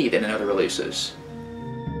different key than in other releases.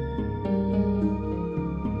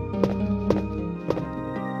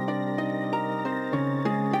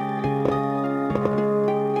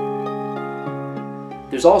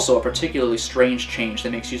 There's also a particularly strange change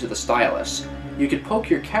that makes use of the stylus. You can poke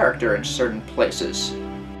your character in certain places.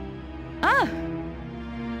 Ah!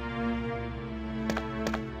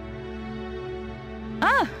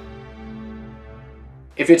 Ah!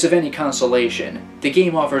 If it's of any consolation, the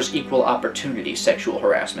game offers equal opportunity sexual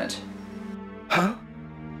harassment. Huh?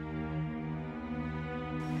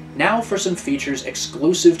 Now for some features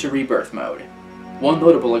exclusive to Rebirth mode. One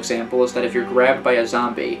notable example is that if you're grabbed by a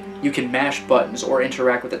zombie, you can mash buttons or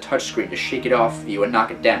interact with the touchscreen to shake it off of you and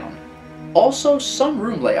knock it down. Also, some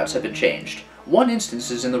room layouts have been changed. One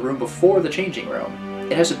instance is in the room before the changing room.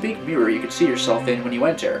 It has a big mirror you can see yourself in when you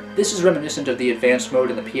enter. This is reminiscent of the advanced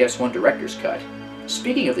mode in the PS1 Director's Cut.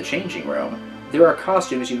 Speaking of the changing room, there are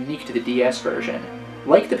costumes unique to the DS version.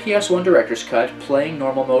 Like the PS1 Director's Cut, playing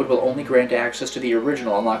normal mode will only grant access to the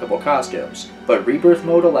original unlockable costumes, but Rebirth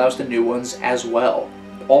mode allows the new ones as well.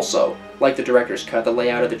 Also, like the Director's Cut, the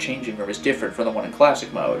layout of the changing room is different from the one in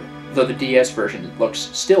Classic mode, though the DS version looks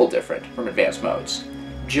still different from advanced modes.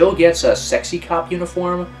 Jill gets a sexy cop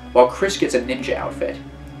uniform, while Chris gets a ninja outfit.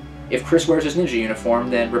 If Chris wears his ninja uniform,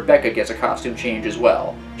 then Rebecca gets a costume change as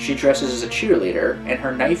well. She dresses as a cheerleader, and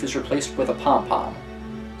her knife is replaced with a pom-pom.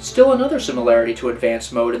 Still, another similarity to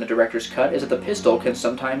advanced mode in the director's cut is that the pistol can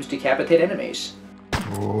sometimes decapitate enemies.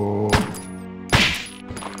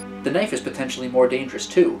 The knife is potentially more dangerous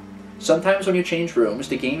too. Sometimes when you change rooms,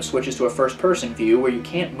 the game switches to a first-person view where you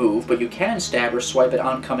can't move, but you can stab or swipe at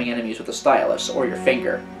oncoming enemies with a stylus or your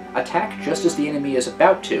finger. Attack just as the enemy is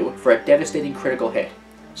about to for a devastating critical hit.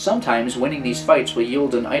 Sometimes winning these fights will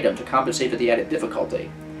yield an item to compensate for the added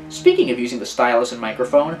difficulty. Speaking of using the stylus and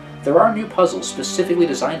microphone, there are new puzzles specifically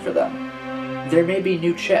designed for them. There may be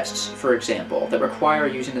new chests, for example, that require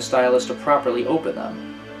using the stylus to properly open them.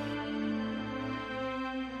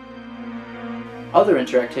 Other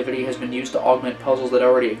interactivity has been used to augment puzzles that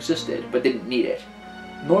already existed, but didn't need it.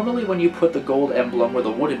 Normally when you put the gold emblem where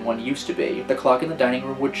the wooden one used to be, the clock in the dining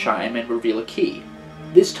room would chime and reveal a key.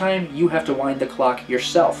 This time, you have to wind the clock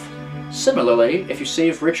yourself. Similarly, if you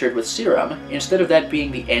save Richard with serum, instead of that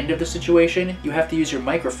being the end of the situation, you have to use your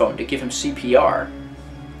microphone to give him CPR.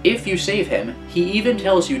 If you save him, he even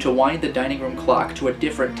tells you to wind the dining room clock to a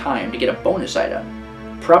different time to get a bonus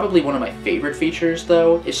item. Probably one of my favorite features,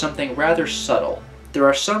 though, is something rather subtle. There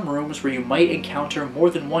are some rooms where you might encounter more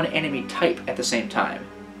than one enemy type at the same time.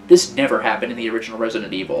 This never happened in the original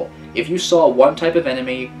Resident Evil. If you saw one type of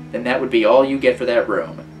enemy, then that would be all you get for that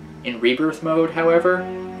room. In Rebirth mode, however,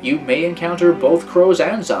 you may encounter both crows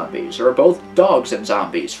and zombies, or both dogs and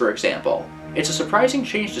zombies, for example. It's a surprising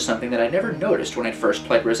change to something that I never noticed when I first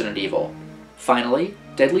played Resident Evil. Finally,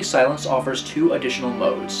 Deadly Silence offers 2 additional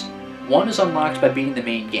modes. One is unlocked by beating the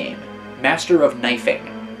main game, Master of Knifing,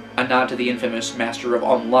 a nod to the infamous Master of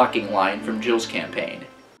Unlocking line from Jill's campaign.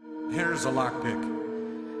 Here's a lockpick.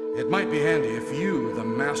 It might be handy if you, the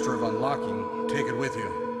Master of Unlocking, take it with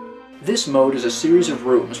you. This mode is a series of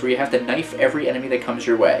rooms where you have to knife every enemy that comes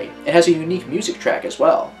your way. It has a unique music track as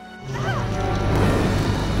well.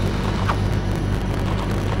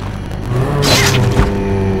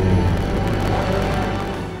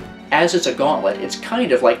 As it's a gauntlet, it's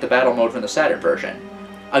kind of like the battle mode from the Saturn version.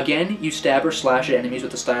 Again, you stab or slash at enemies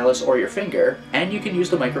with the stylus or your finger, and you can use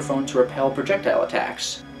the microphone to repel projectile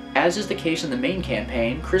attacks. As is the case in the main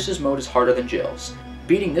campaign, Chris's mode is harder than Jill's.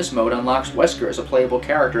 Beating this mode unlocks Wesker as a playable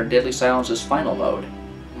character in Deadly Silence's final mode,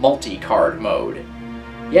 Multi-Card mode.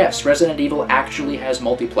 Yes, Resident Evil actually has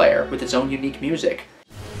multiplayer, with its own unique music.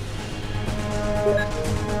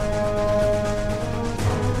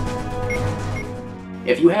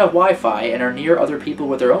 If you have Wi-Fi and are near other people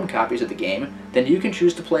with their own copies of the game, then you can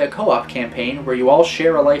choose to play a co-op campaign where you all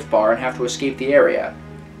share a life bar and have to escape the area,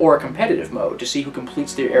 or a competitive mode to see who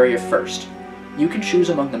completes their area first. You can choose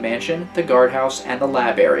among the mansion, the guardhouse, and the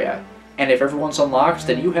lab area, and if everyone's unlocked,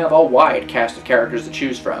 then you have a wide cast of characters to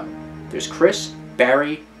choose from. There's Chris,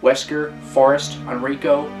 Barry, Wesker, Forrest,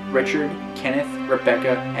 Enrico, Richard, Kenneth,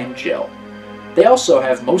 Rebecca, and Jill. They also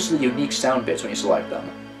have mostly unique sound bits when you select them.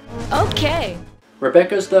 Okay.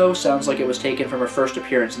 Rebecca's, though, sounds like it was taken from her first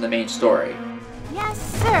appearance in the main story. Yes,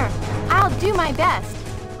 sir. I'll do my best.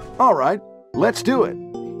 All right, let's do it.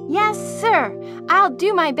 Yes, sir. I'll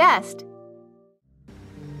do my best.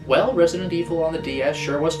 Well, Resident Evil on the DS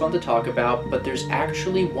sure was fun to talk about, but there's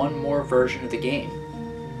actually one more version of the game.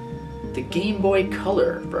 The Game Boy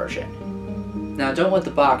Color version. Now, don't let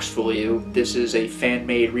the box fool you, this is a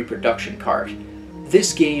fan-made reproduction cart.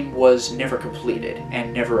 This game was never completed,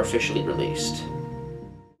 and never officially released.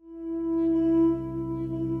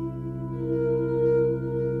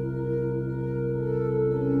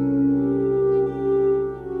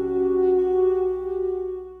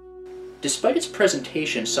 Despite its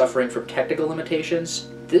presentation suffering from technical limitations,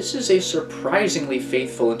 this is a surprisingly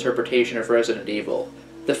faithful interpretation of Resident Evil.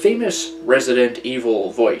 The famous Resident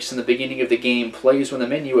Evil voice in the beginning of the game plays when the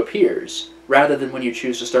menu appears, rather than when you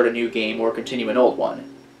choose to start a new game or continue an old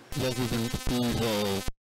one.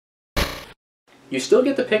 You still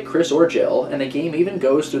get to pick Chris or Jill, and the game even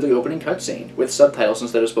goes through the opening cutscene, with subtitles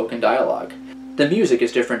instead of spoken dialogue. The music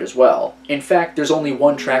is different as well. In fact, there's only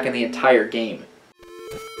one track in the entire game.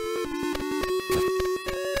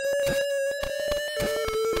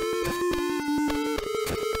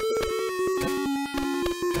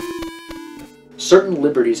 Certain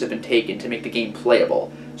liberties have been taken to make the game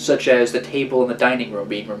playable, such as the table in the dining room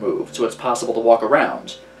being removed so it's possible to walk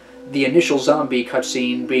around, the initial zombie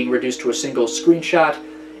cutscene being reduced to a single screenshot,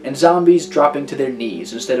 and zombies dropping to their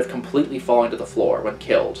knees instead of completely falling to the floor when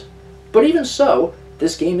killed. But even so,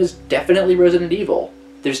 this game is definitely Resident Evil.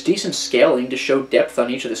 There's decent scaling to show depth on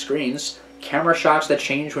each of the screens, camera shots that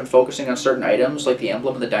change when focusing on certain items like the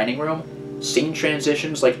emblem in the dining room, scene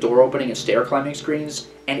transitions like door opening and stair climbing screens,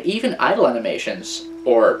 and even idle animations,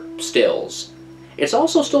 or stills. It's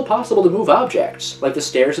also still possible to move objects, like the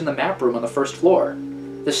stairs in the map room on the first floor.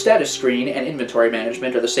 The status screen and inventory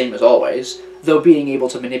management are the same as always, though being able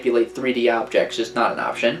to manipulate 3D objects is not an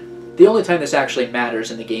option. The only time this actually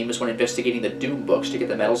matters in the game is when investigating the Doom books to get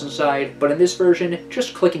the medals inside, but in this version,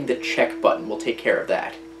 just clicking the check button will take care of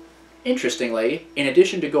that. Interestingly, in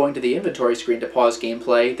addition to going to the inventory screen to pause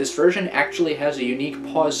gameplay, this version actually has a unique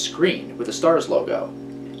pause screen with the STARS logo.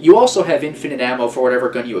 You also have infinite ammo for whatever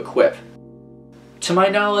gun you equip. To my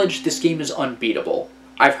knowledge, this game is unbeatable.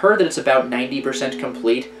 I've heard that it's about 90%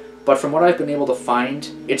 complete, but from what I've been able to find,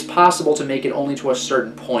 it's possible to make it only to a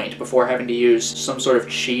certain point before having to use some sort of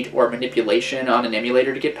cheat or manipulation on an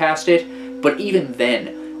emulator to get past it, but even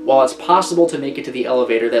then, while it's possible to make it to the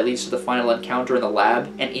elevator that leads to the final encounter in the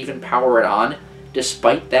lab, and even power it on,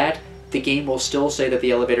 despite that, the game will still say that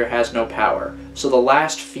the elevator has no power, so the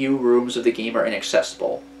last few rooms of the game are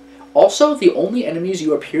inaccessible. Also, the only enemies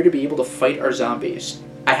you appear to be able to fight are zombies.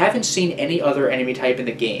 I haven't seen any other enemy type in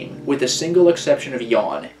the game, with the single exception of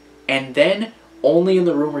Yawn, and then only in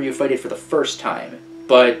the room where you fight it for the first time,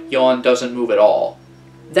 but Yawn doesn't move at all.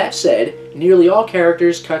 That said, nearly all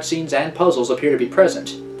characters, cutscenes, and puzzles appear to be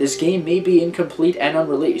present. This game may be incomplete and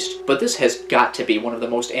unreleased, but this has got to be one of the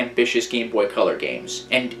most ambitious Game Boy Color games,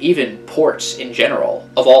 and even ports in general,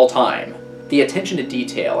 of all time. The attention to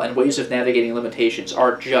detail and ways of navigating limitations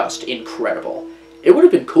are just incredible. It would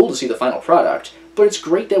have been cool to see the final product, but it's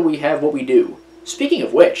great that we have what we do. Speaking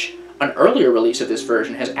of which, an earlier release of this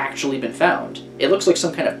version has actually been found. It looks like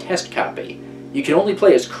some kind of test copy. You can only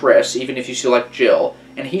play as Chris, even if you select Jill,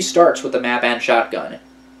 and he starts with the map and shotgun.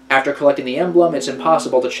 After collecting the emblem, it's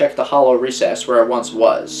impossible to check the hollow recess where it once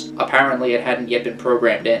was. Apparently it hadn't yet been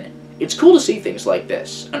programmed in. It's cool to see things like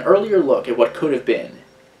this, an earlier look at what could have been.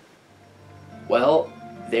 Well,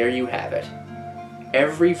 there you have it.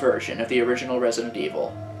 Every version of the original Resident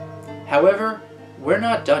Evil. However, we're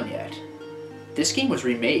not done yet. This game was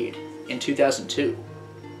remade in 2002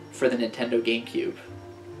 for the Nintendo GameCube.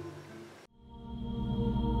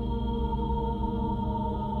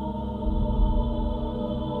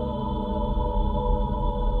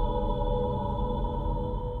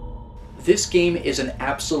 This game is an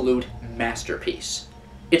absolute masterpiece.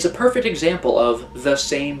 It's a perfect example of the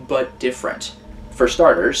same but different. For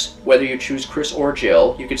starters, whether you choose Chris or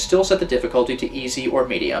Jill, you can still set the difficulty to easy or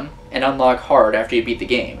medium, and unlock hard after you beat the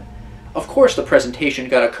game. Of course, the presentation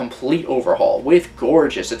got a complete overhaul, with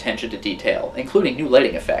gorgeous attention to detail, including new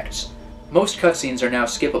lighting effects. Most cutscenes are now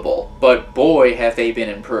skippable, but boy have they been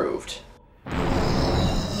improved.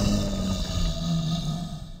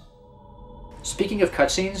 Speaking of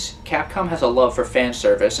cutscenes, Capcom has a love for fan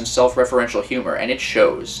service and self-referential humor, and it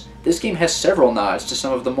shows. This game has several nods to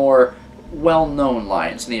some of the more well-known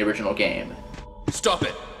lines in the original game. Stop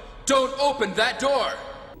it! Don't open that door!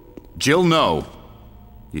 Jill, no.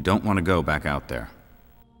 You don't want to go back out there.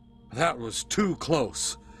 That was too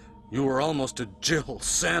close. You were almost a Jill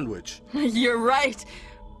sandwich. You're right.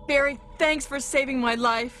 Barry, thanks for saving my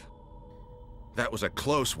life. That was a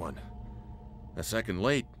close one. A second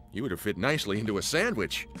late, you would have fit nicely into a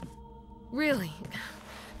sandwich. Really?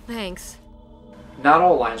 Thanks. Not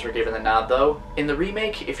all lines were given the nod, though. In the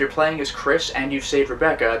remake, if you're playing as Chris and you've saved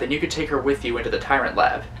Rebecca, then you could take her with you into the Tyrant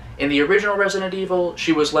Lab. In the original Resident Evil,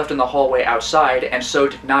 she was left in the hallway outside, and so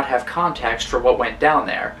did not have context for what went down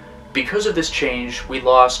there. Because of this change, we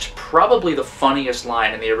lost probably the funniest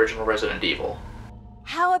line in the original Resident Evil.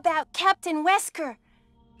 How about Captain Wesker?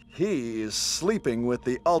 He is sleeping with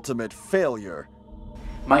the ultimate failure.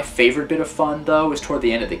 My favorite bit of fun, though, is toward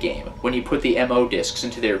the end of the game, when you put the MO discs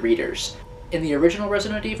into their readers. In the original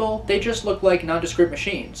Resident Evil, they just look like nondescript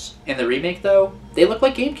machines. In the remake, though, they look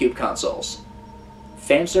like GameCube consoles.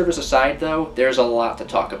 Fan service aside, though, there's a lot to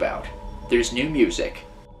talk about. There's new music.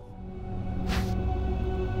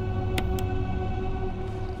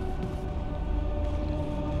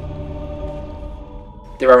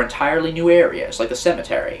 There are entirely new areas, like the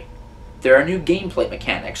cemetery. There are new gameplay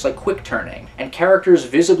mechanics, like quick turning, and characters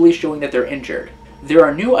visibly showing that they're injured. There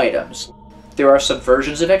are new items. There are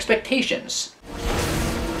subversions of expectations.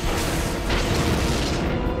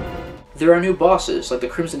 There are new bosses, like the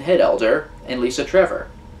Crimson Head Elder and Lisa Trevor.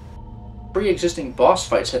 Pre-existing boss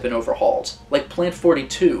fights have been overhauled, like Plant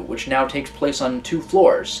 42, which now takes place on 2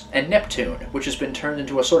 floors, and Neptune, which has been turned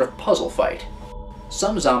into a sort of puzzle fight.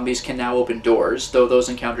 Some zombies can now open doors, though those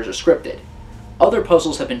encounters are scripted. Other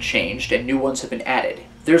puzzles have been changed, and new ones have been added.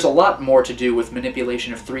 There's a lot more to do with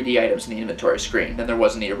manipulation of 3D items in the inventory screen than there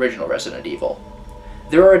was in the original Resident Evil.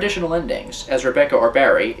 There are additional endings, as Rebecca or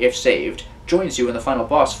Barry, if saved, joins you in the final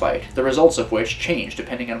boss fight, the results of which change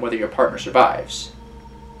depending on whether your partner survives.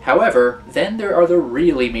 However, then there are the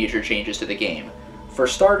really major changes to the game. For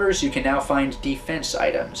starters, you can now find defense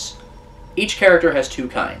items. Each character has two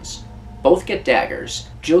kinds. Both get daggers,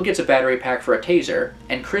 Jill gets a battery pack for a taser,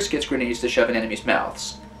 and Chris gets grenades to shove in enemies'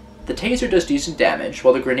 mouths. The taser does decent damage,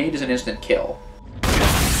 while the grenade is an instant kill.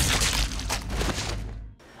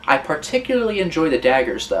 I particularly enjoy the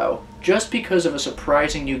daggers though, just because of a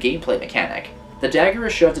surprising new gameplay mechanic. The dagger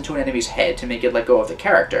is shoved into an enemy's head to make it let go of the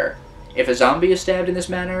character. If a zombie is stabbed in this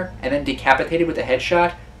manner, and then decapitated with a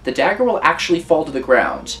headshot, the dagger will actually fall to the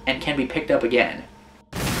ground, and can be picked up again.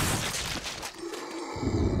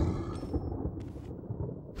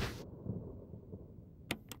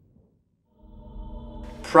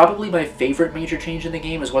 Probably my favorite major change in the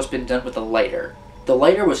game is what's been done with the lighter. The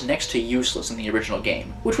lighter was next to useless in the original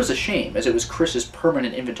game, which was a shame as it was Chris's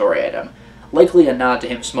permanent inventory item, likely a nod to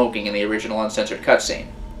him smoking in the original uncensored cutscene.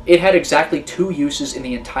 It had exactly 2 uses in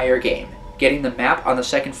the entire game, getting the map on the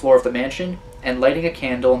second floor of the mansion, and lighting a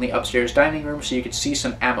candle in the upstairs dining room so you could see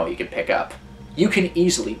some ammo you could pick up. You can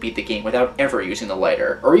easily beat the game without ever using the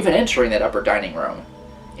lighter, or even entering that upper dining room.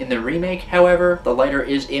 In the remake, however, the lighter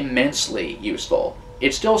is immensely useful.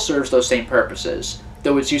 It still serves those same purposes,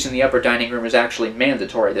 though its use in the upper dining room is actually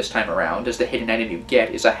mandatory this time around, as the hidden item you get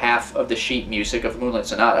is a half of the sheet music of Moonlight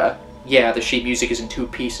Sonata. Yeah, the sheet music is in 2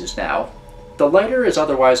 pieces now. The lighter is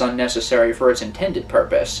otherwise unnecessary for its intended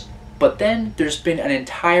purpose, but then there's been an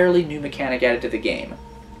entirely new mechanic added to the game.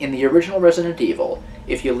 In the original Resident Evil,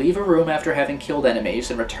 if you leave a room after having killed enemies,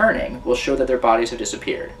 then returning will show that their bodies have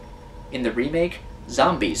disappeared. In the remake,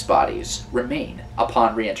 zombies' bodies remain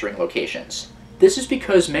upon re-entering locations. This is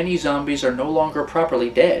because many zombies are no longer properly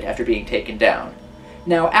dead after being taken down.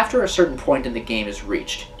 Now, after a certain point in the game is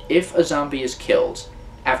reached, if a zombie is killed,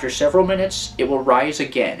 after several minutes, it will rise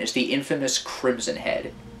again as the infamous Crimson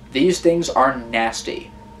Head. These things are nasty.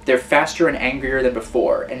 They're faster and angrier than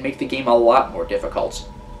before, and make the game a lot more difficult.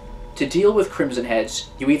 To deal with Crimson Heads,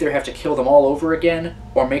 you either have to kill them all over again,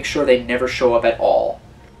 or make sure they never show up at all.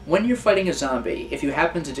 When you're fighting a zombie, if you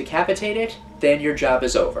happen to decapitate it, then your job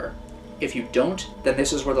is over. If you don't, then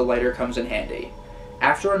this is where the lighter comes in handy.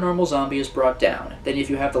 After a normal zombie is brought down, then if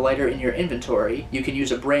you have the lighter in your inventory, you can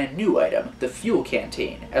use a brand new item, the fuel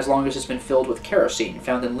canteen, as long as it's been filled with kerosene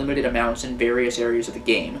found in limited amounts in various areas of the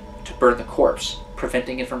game, to burn the corpse,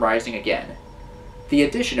 preventing it from rising again. The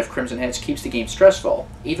addition of Crimson Heads keeps the game stressful,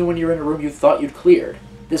 even when you're in a room you thought you'd cleared.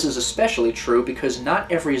 This is especially true because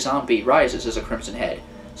not every zombie rises as a Crimson Head,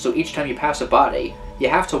 so each time you pass a body, you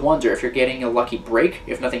have to wonder if you're getting a lucky break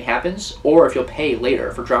if nothing happens, or if you'll pay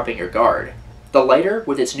later for dropping your guard. The lighter,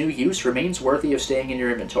 with its new use, remains worthy of staying in your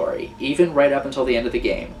inventory, even right up until the end of the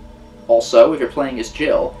game. Also, if you're playing as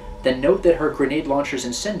Jill, then note that her grenade launcher's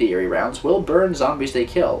incendiary rounds will burn zombies they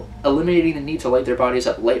kill, eliminating the need to light their bodies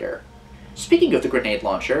up later. Speaking of the grenade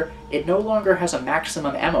launcher, it no longer has a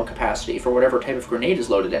maximum ammo capacity for whatever type of grenade is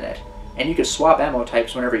loaded in it, and you can swap ammo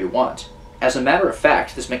types whenever you want. As a matter of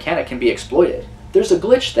fact, this mechanic can be exploited. There's a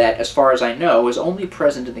glitch that, as far as I know, is only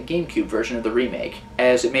present in the GameCube version of the remake,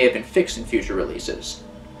 as it may have been fixed in future releases.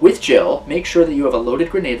 With Jill, make sure that you have a loaded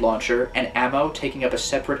grenade launcher and ammo taking up a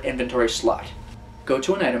separate inventory slot. Go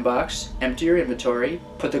to an item box, empty your inventory,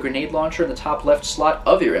 put the grenade launcher in the top left slot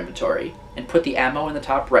of your inventory, and put the ammo in the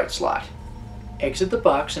top right slot. Exit the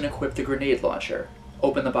box and equip the grenade launcher.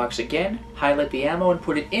 Open the box again, highlight the ammo and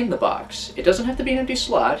put it in the box. It doesn't have to be an empty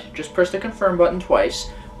slot, just press the confirm button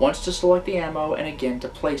twice, once to select the ammo and again to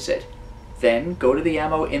place it. Then go to the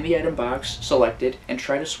ammo in the item box, select it, and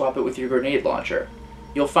try to swap it with your grenade launcher.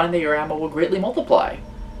 You'll find that your ammo will greatly multiply.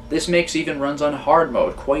 This makes even runs on hard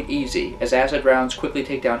mode quite easy, as acid rounds quickly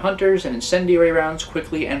take down hunters and incendiary rounds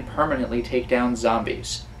quickly and permanently take down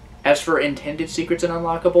zombies. As for intended secrets and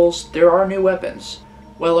unlockables, there are new weapons.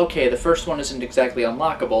 Well, okay, the first one isn't exactly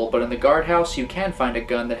unlockable, but in the guardhouse you can find a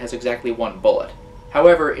gun that has exactly 1 bullet.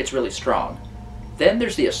 However, it's really strong. Then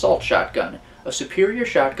there's the assault shotgun, a superior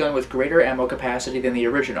shotgun with greater ammo capacity than the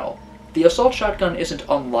original. The assault shotgun isn't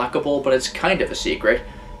unlockable, but it's kind of a secret.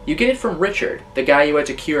 You get it from Richard, the guy you had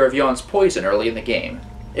to cure of Yawn's poison early in the game.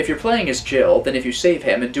 If you're playing as Jill, then if you save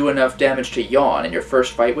him and do enough damage to Yawn in your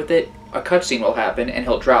first fight with it, a cutscene will happen and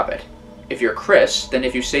he'll drop it. If you're Chris, then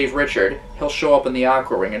if you save Richard, he'll show up in the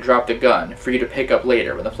Aqua Ring and drop the gun for you to pick up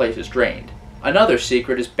later when the place is drained. Another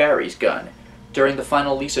secret is Barry's gun. During the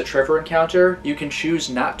final Lisa Trevor encounter, you can choose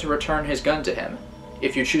not to return his gun to him.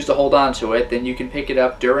 If you choose to hold on to it, then you can pick it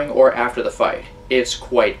up during or after the fight. It's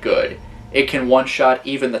quite good. It can one-shot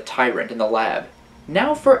even the Tyrant in the lab.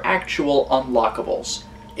 Now for actual unlockables.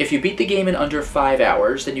 If you beat the game in under 5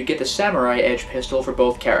 hours, then you get the Samurai Edge pistol for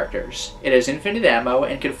both characters. It has infinite ammo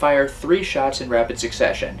and can fire 3 shots in rapid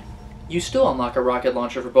succession. You still unlock a rocket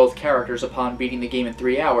launcher for both characters upon beating the game in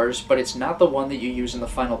 3 hours, but it's not the one that you use in the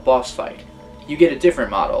final boss fight. you get a different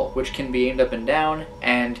model, which can be aimed up and down,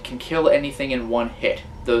 and can kill anything in one hit.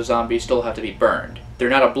 Those zombies still have to be burned. They're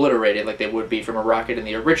not obliterated like they would be from a rocket in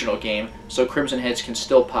the original game, so Crimson Heads can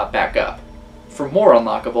still pop back up. For more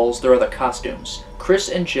unlockables, there are the costumes. Chris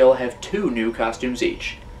and Jill have 2 new costumes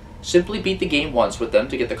each. Simply beat the game once with them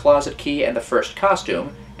to get the closet key and the first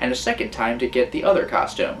costume, and a second time to get the other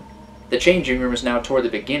costume. The changing room is now toward the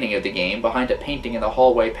beginning of the game, behind a painting in the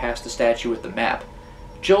hallway past the statue with the map.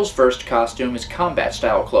 Jill's first costume is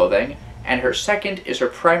combat-style clothing, and her second is her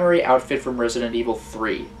primary outfit from Resident Evil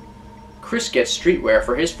 3. Chris gets streetwear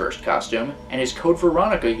for his first costume, and his Code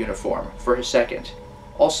Veronica uniform for his second.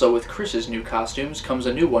 Also, with Chris's new costumes comes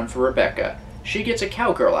a new one for Rebecca. She gets a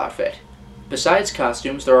cowgirl outfit. Besides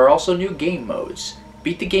costumes, there are also new game modes.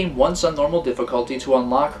 Beat the game once on normal difficulty to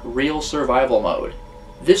unlock Real Survival Mode.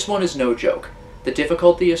 This one is no joke. The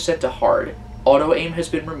difficulty is set to hard, auto-aim has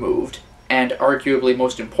been removed, and arguably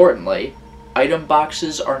most importantly, item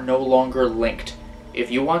boxes are no longer linked.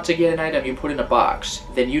 If you want to get an item you put in a box,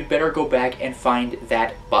 then you'd better go back and find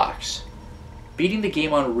that box. Beating the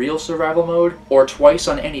game on Real Survival Mode, or twice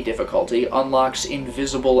on any difficulty, unlocks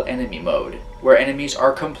Invisible Enemy Mode, where enemies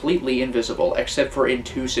are completely invisible except for in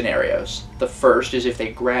 2 scenarios. The first is if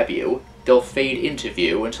they grab you, they'll fade into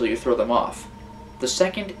view until you throw them off. The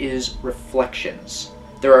second is Reflections.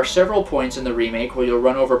 There are several points in the remake where you'll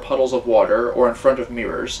run over puddles of water or in front of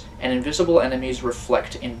mirrors, and invisible enemies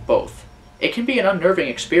reflect in both. It can be an unnerving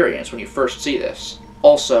experience when you first see this.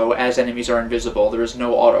 Also, as enemies are invisible, there is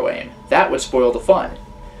no auto-aim. That would spoil the fun.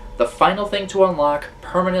 The final thing to unlock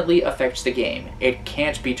permanently affects the game. It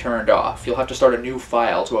can't be turned off. You'll have to start a new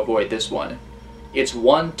file to avoid this one. It's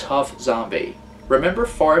one tough zombie. Remember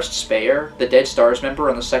Forrest Speyer, the Dead Stars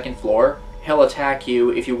member on the 2nd floor? He'll attack you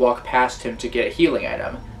if you walk past him to get a healing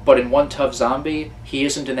item, but in One Tough Zombie, he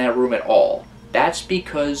isn't in that room at all. That's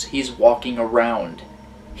because he's walking around.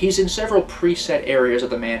 He's in several preset areas of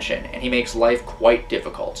the mansion, and he makes life quite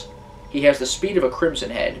difficult. He has the speed of a Crimson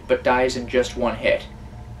Head, but dies in just 1 hit.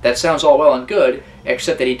 That sounds all well and good,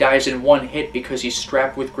 except that he dies in 1 hit because he's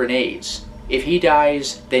strapped with grenades. If he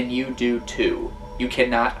dies, then you do too. You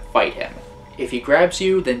cannot fight him. If he grabs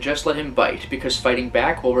you, then just let him bite, because fighting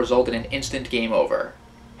back will result in an instant game over.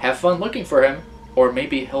 Have fun looking for him, or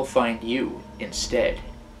maybe he'll find you instead.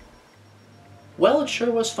 Well, it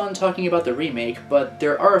sure was fun talking about the remake, but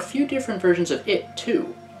there are a few different versions of it,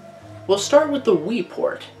 too. We'll start with the Wii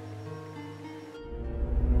port.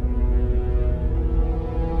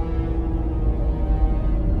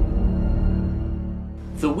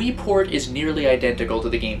 The Wii port is nearly identical to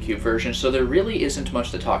the GameCube version, so there really isn't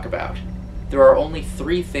much to talk about. There are only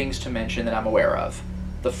 3 things to mention that I'm aware of.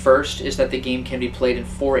 The first is that the game can be played in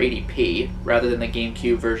 480p, rather than the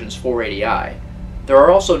GameCube version's 480i. There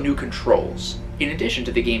are also new controls. In addition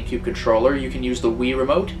to the GameCube controller, you can use the Wii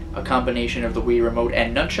Remote, a combination of the Wii Remote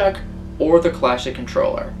and Nunchuck, or the classic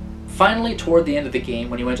controller. Finally, toward the end of the game,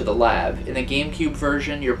 when you enter the lab, in the GameCube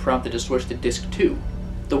version you're prompted to switch to disc 2.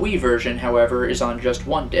 The Wii version, however, is on just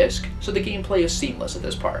 1 disc, so the gameplay is seamless at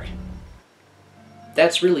this part.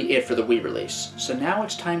 That's really it for the Wii release, so now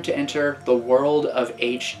it's time to enter the world of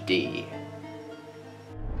HD.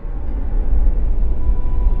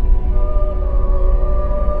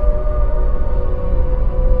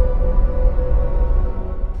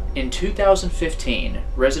 In 2015,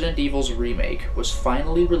 Resident Evil's remake was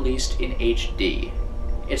finally released in HD.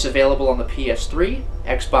 It's available on the PS3,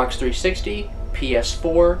 Xbox 360,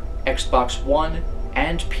 PS4, Xbox One,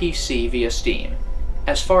 and PC via Steam.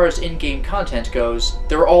 As far as in-game content goes,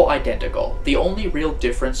 they're all identical. The only real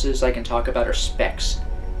differences I can talk about are specs.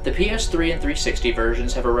 The PS3 and 360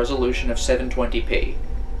 versions have a resolution of 720p.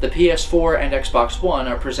 The PS4 and Xbox One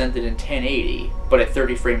are presented in 1080, but at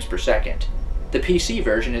 30 frames per second. The PC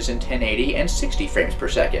version is in 1080 and 60 frames per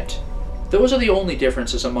second. Those are the only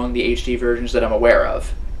differences among the HD versions that I'm aware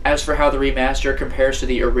of. As for how the remaster compares to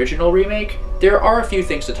the original remake, there are a few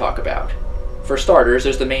things to talk about. For starters,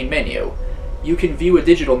 there's the main menu. You can view a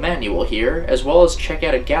digital manual here, as well as check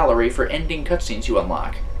out a gallery for ending cutscenes you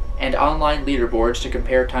unlock, and online leaderboards to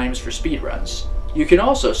compare times for speedruns. You can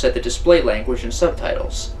also set the display language and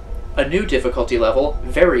subtitles. A new difficulty level,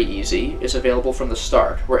 Very Easy, is available from the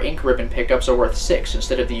start, where ink ribbon pickups are worth 6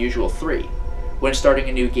 instead of the usual 3. When starting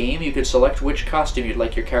a new game, you can select which costume you'd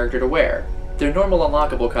like your character to wear. Their normal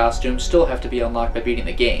unlockable costumes still have to be unlocked by beating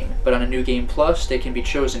the game, but on a New Game Plus, they can be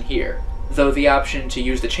chosen here, though the option to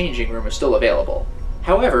use the changing room is still available.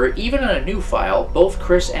 However, even on a new file, both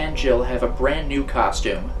Chris and Jill have a brand new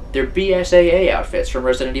costume. They're BSAA outfits from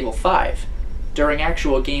Resident Evil 5. During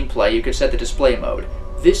actual gameplay, you could set the display mode.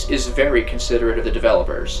 This is very considerate of the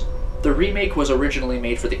developers. The remake was originally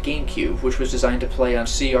made for the GameCube, which was designed to play on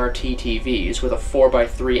CRT TVs with a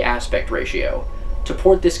 4:3 aspect ratio. To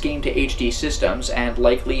port this game to HD systems, and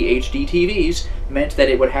likely HD TVs, meant that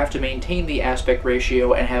it would have to maintain the aspect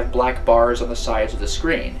ratio and have black bars on the sides of the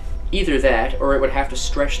screen. Either that, or it would have to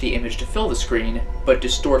stretch the image to fill the screen, but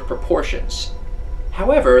distort proportions.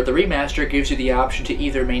 However, the remaster gives you the option to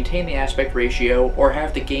either maintain the aspect ratio or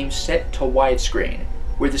have the game set to widescreen,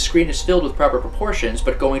 where the screen is filled with proper proportions,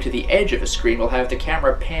 but going to the edge of a screen will have the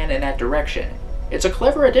camera pan in that direction. It's a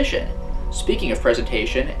clever addition. Speaking of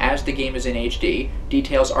presentation, as the game is in HD,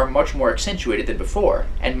 details are much more accentuated than before,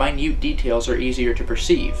 and minute details are easier to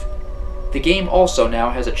perceive. The game also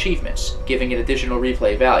now has achievements, giving it additional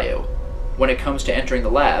replay value. When it comes to entering the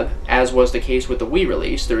lab, as was the case with the Wii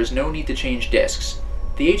release, there is no need to change discs.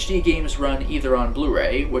 The HD games run either on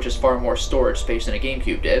Blu-ray, which is far more storage space than a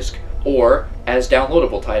GameCube disc, or as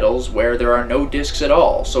downloadable titles where there are no discs at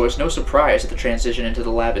all, so it's no surprise that the transition into the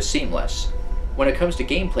lab is seamless. When it comes to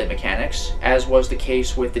gameplay mechanics, as was the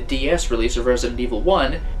case with the DS release of Resident Evil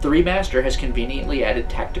 1, the remaster has conveniently added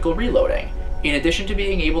tactical reloading. In addition to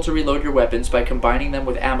being able to reload your weapons by combining them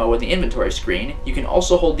with ammo in the inventory screen, you can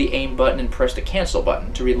also hold the aim button and press the cancel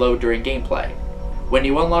button to reload during gameplay. When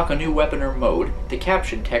you unlock a new weapon or mode, the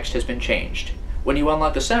caption text has been changed. When you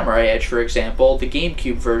unlock the Samurai Edge, for example, the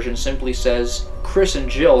GameCube version simply says, "Chris and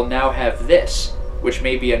Jill now have this," which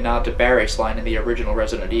may be a nod to Barry's line in the original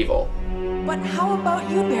Resident Evil. But how about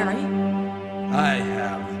you, Barry? I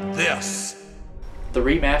have this. The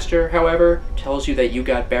remaster, however, tells you that you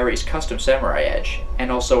got Barry's custom Samurai Edge, and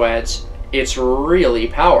also adds, "It's really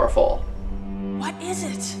powerful." What is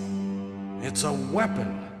it? It's a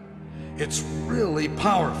weapon. It's really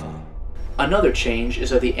powerful. Another change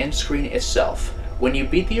is of the end screen itself. When you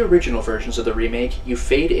beat the original versions of the remake, you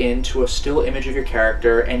fade into a still image of your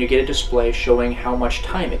character and you get a display showing how much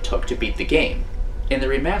time it took to beat the game. In the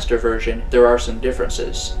remaster version, there are some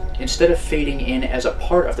differences. Instead of fading in as a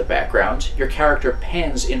part of the background, your character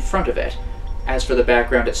pans in front of it. As for the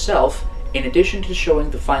background itself, in addition to showing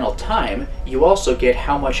the final time, you also get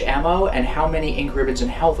how much ammo and how many ink ribbons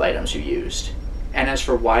and health items you used. And as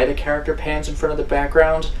for why the character pans in front of the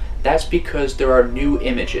background, that's because there are new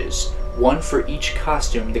images, one for each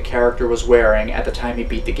costume the character was wearing at the time he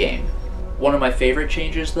beat the game. One of my favorite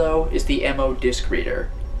changes, though, is the MO disc reader.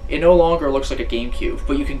 It no longer looks like a GameCube,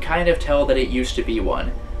 but you can kind of tell that it used to be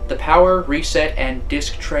one. The power, reset, and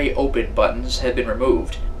disc tray open buttons have been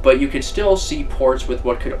removed, but you can still see ports with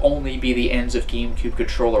what could only be the ends of GameCube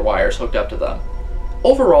controller wires hooked up to them.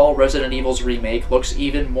 Overall, Resident Evil's remake looks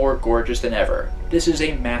even more gorgeous than ever. This is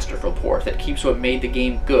a masterful port that keeps what made the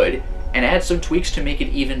game good, and adds some tweaks to make it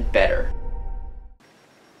even better.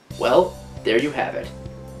 Well, there you have it.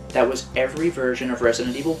 That was every version of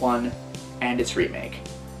Resident Evil 1 and its remake.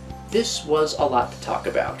 This was a lot to talk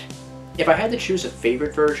about. If I had to choose a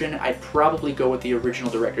favorite version, I'd probably go with the original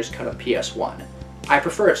director's cut on PS1. I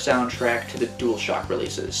prefer its soundtrack to the DualShock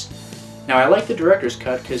releases. Now, I like the director's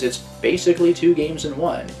cut because it's basically 2 games in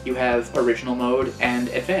one. You have original mode and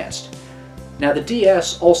advanced. Now, the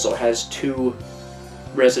DS also has 2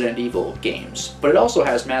 Resident Evil games, but it also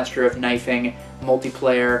has Master of Knifing,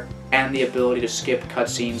 multiplayer, and the ability to skip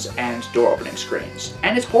cutscenes and door opening screens.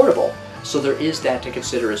 And it's portable, so there is that to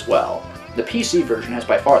consider as well. The PC version has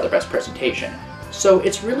by far the best presentation, so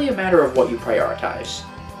it's really a matter of what you prioritize.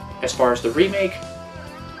 As far as the remake,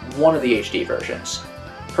 one of the HD versions.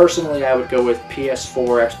 Personally, I would go with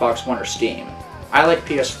PS4, Xbox One, or Steam. I like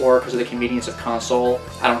PS4 because of the convenience of console.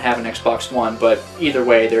 I don't have an Xbox One, but either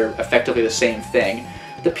way, they're effectively the same thing.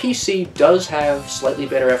 The PC does have slightly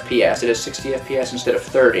better FPS. It has 60 FPS instead of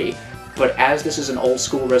 30, but as this is an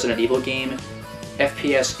old-school Resident Evil game,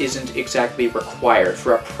 FPS isn't exactly required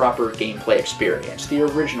for a proper gameplay experience. The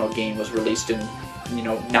original game was released in,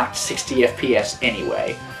 not 60 FPS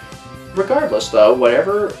anyway. Regardless, though,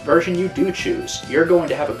 whatever version you do choose, you're going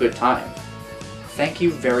to have a good time. Thank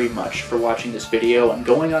you very much for watching this video and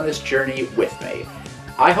going on this journey with me.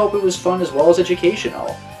 I hope it was fun as well as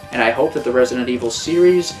educational, and I hope that the Resident Evil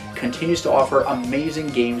series continues to offer amazing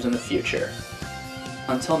games in the future.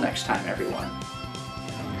 Until next time, everyone.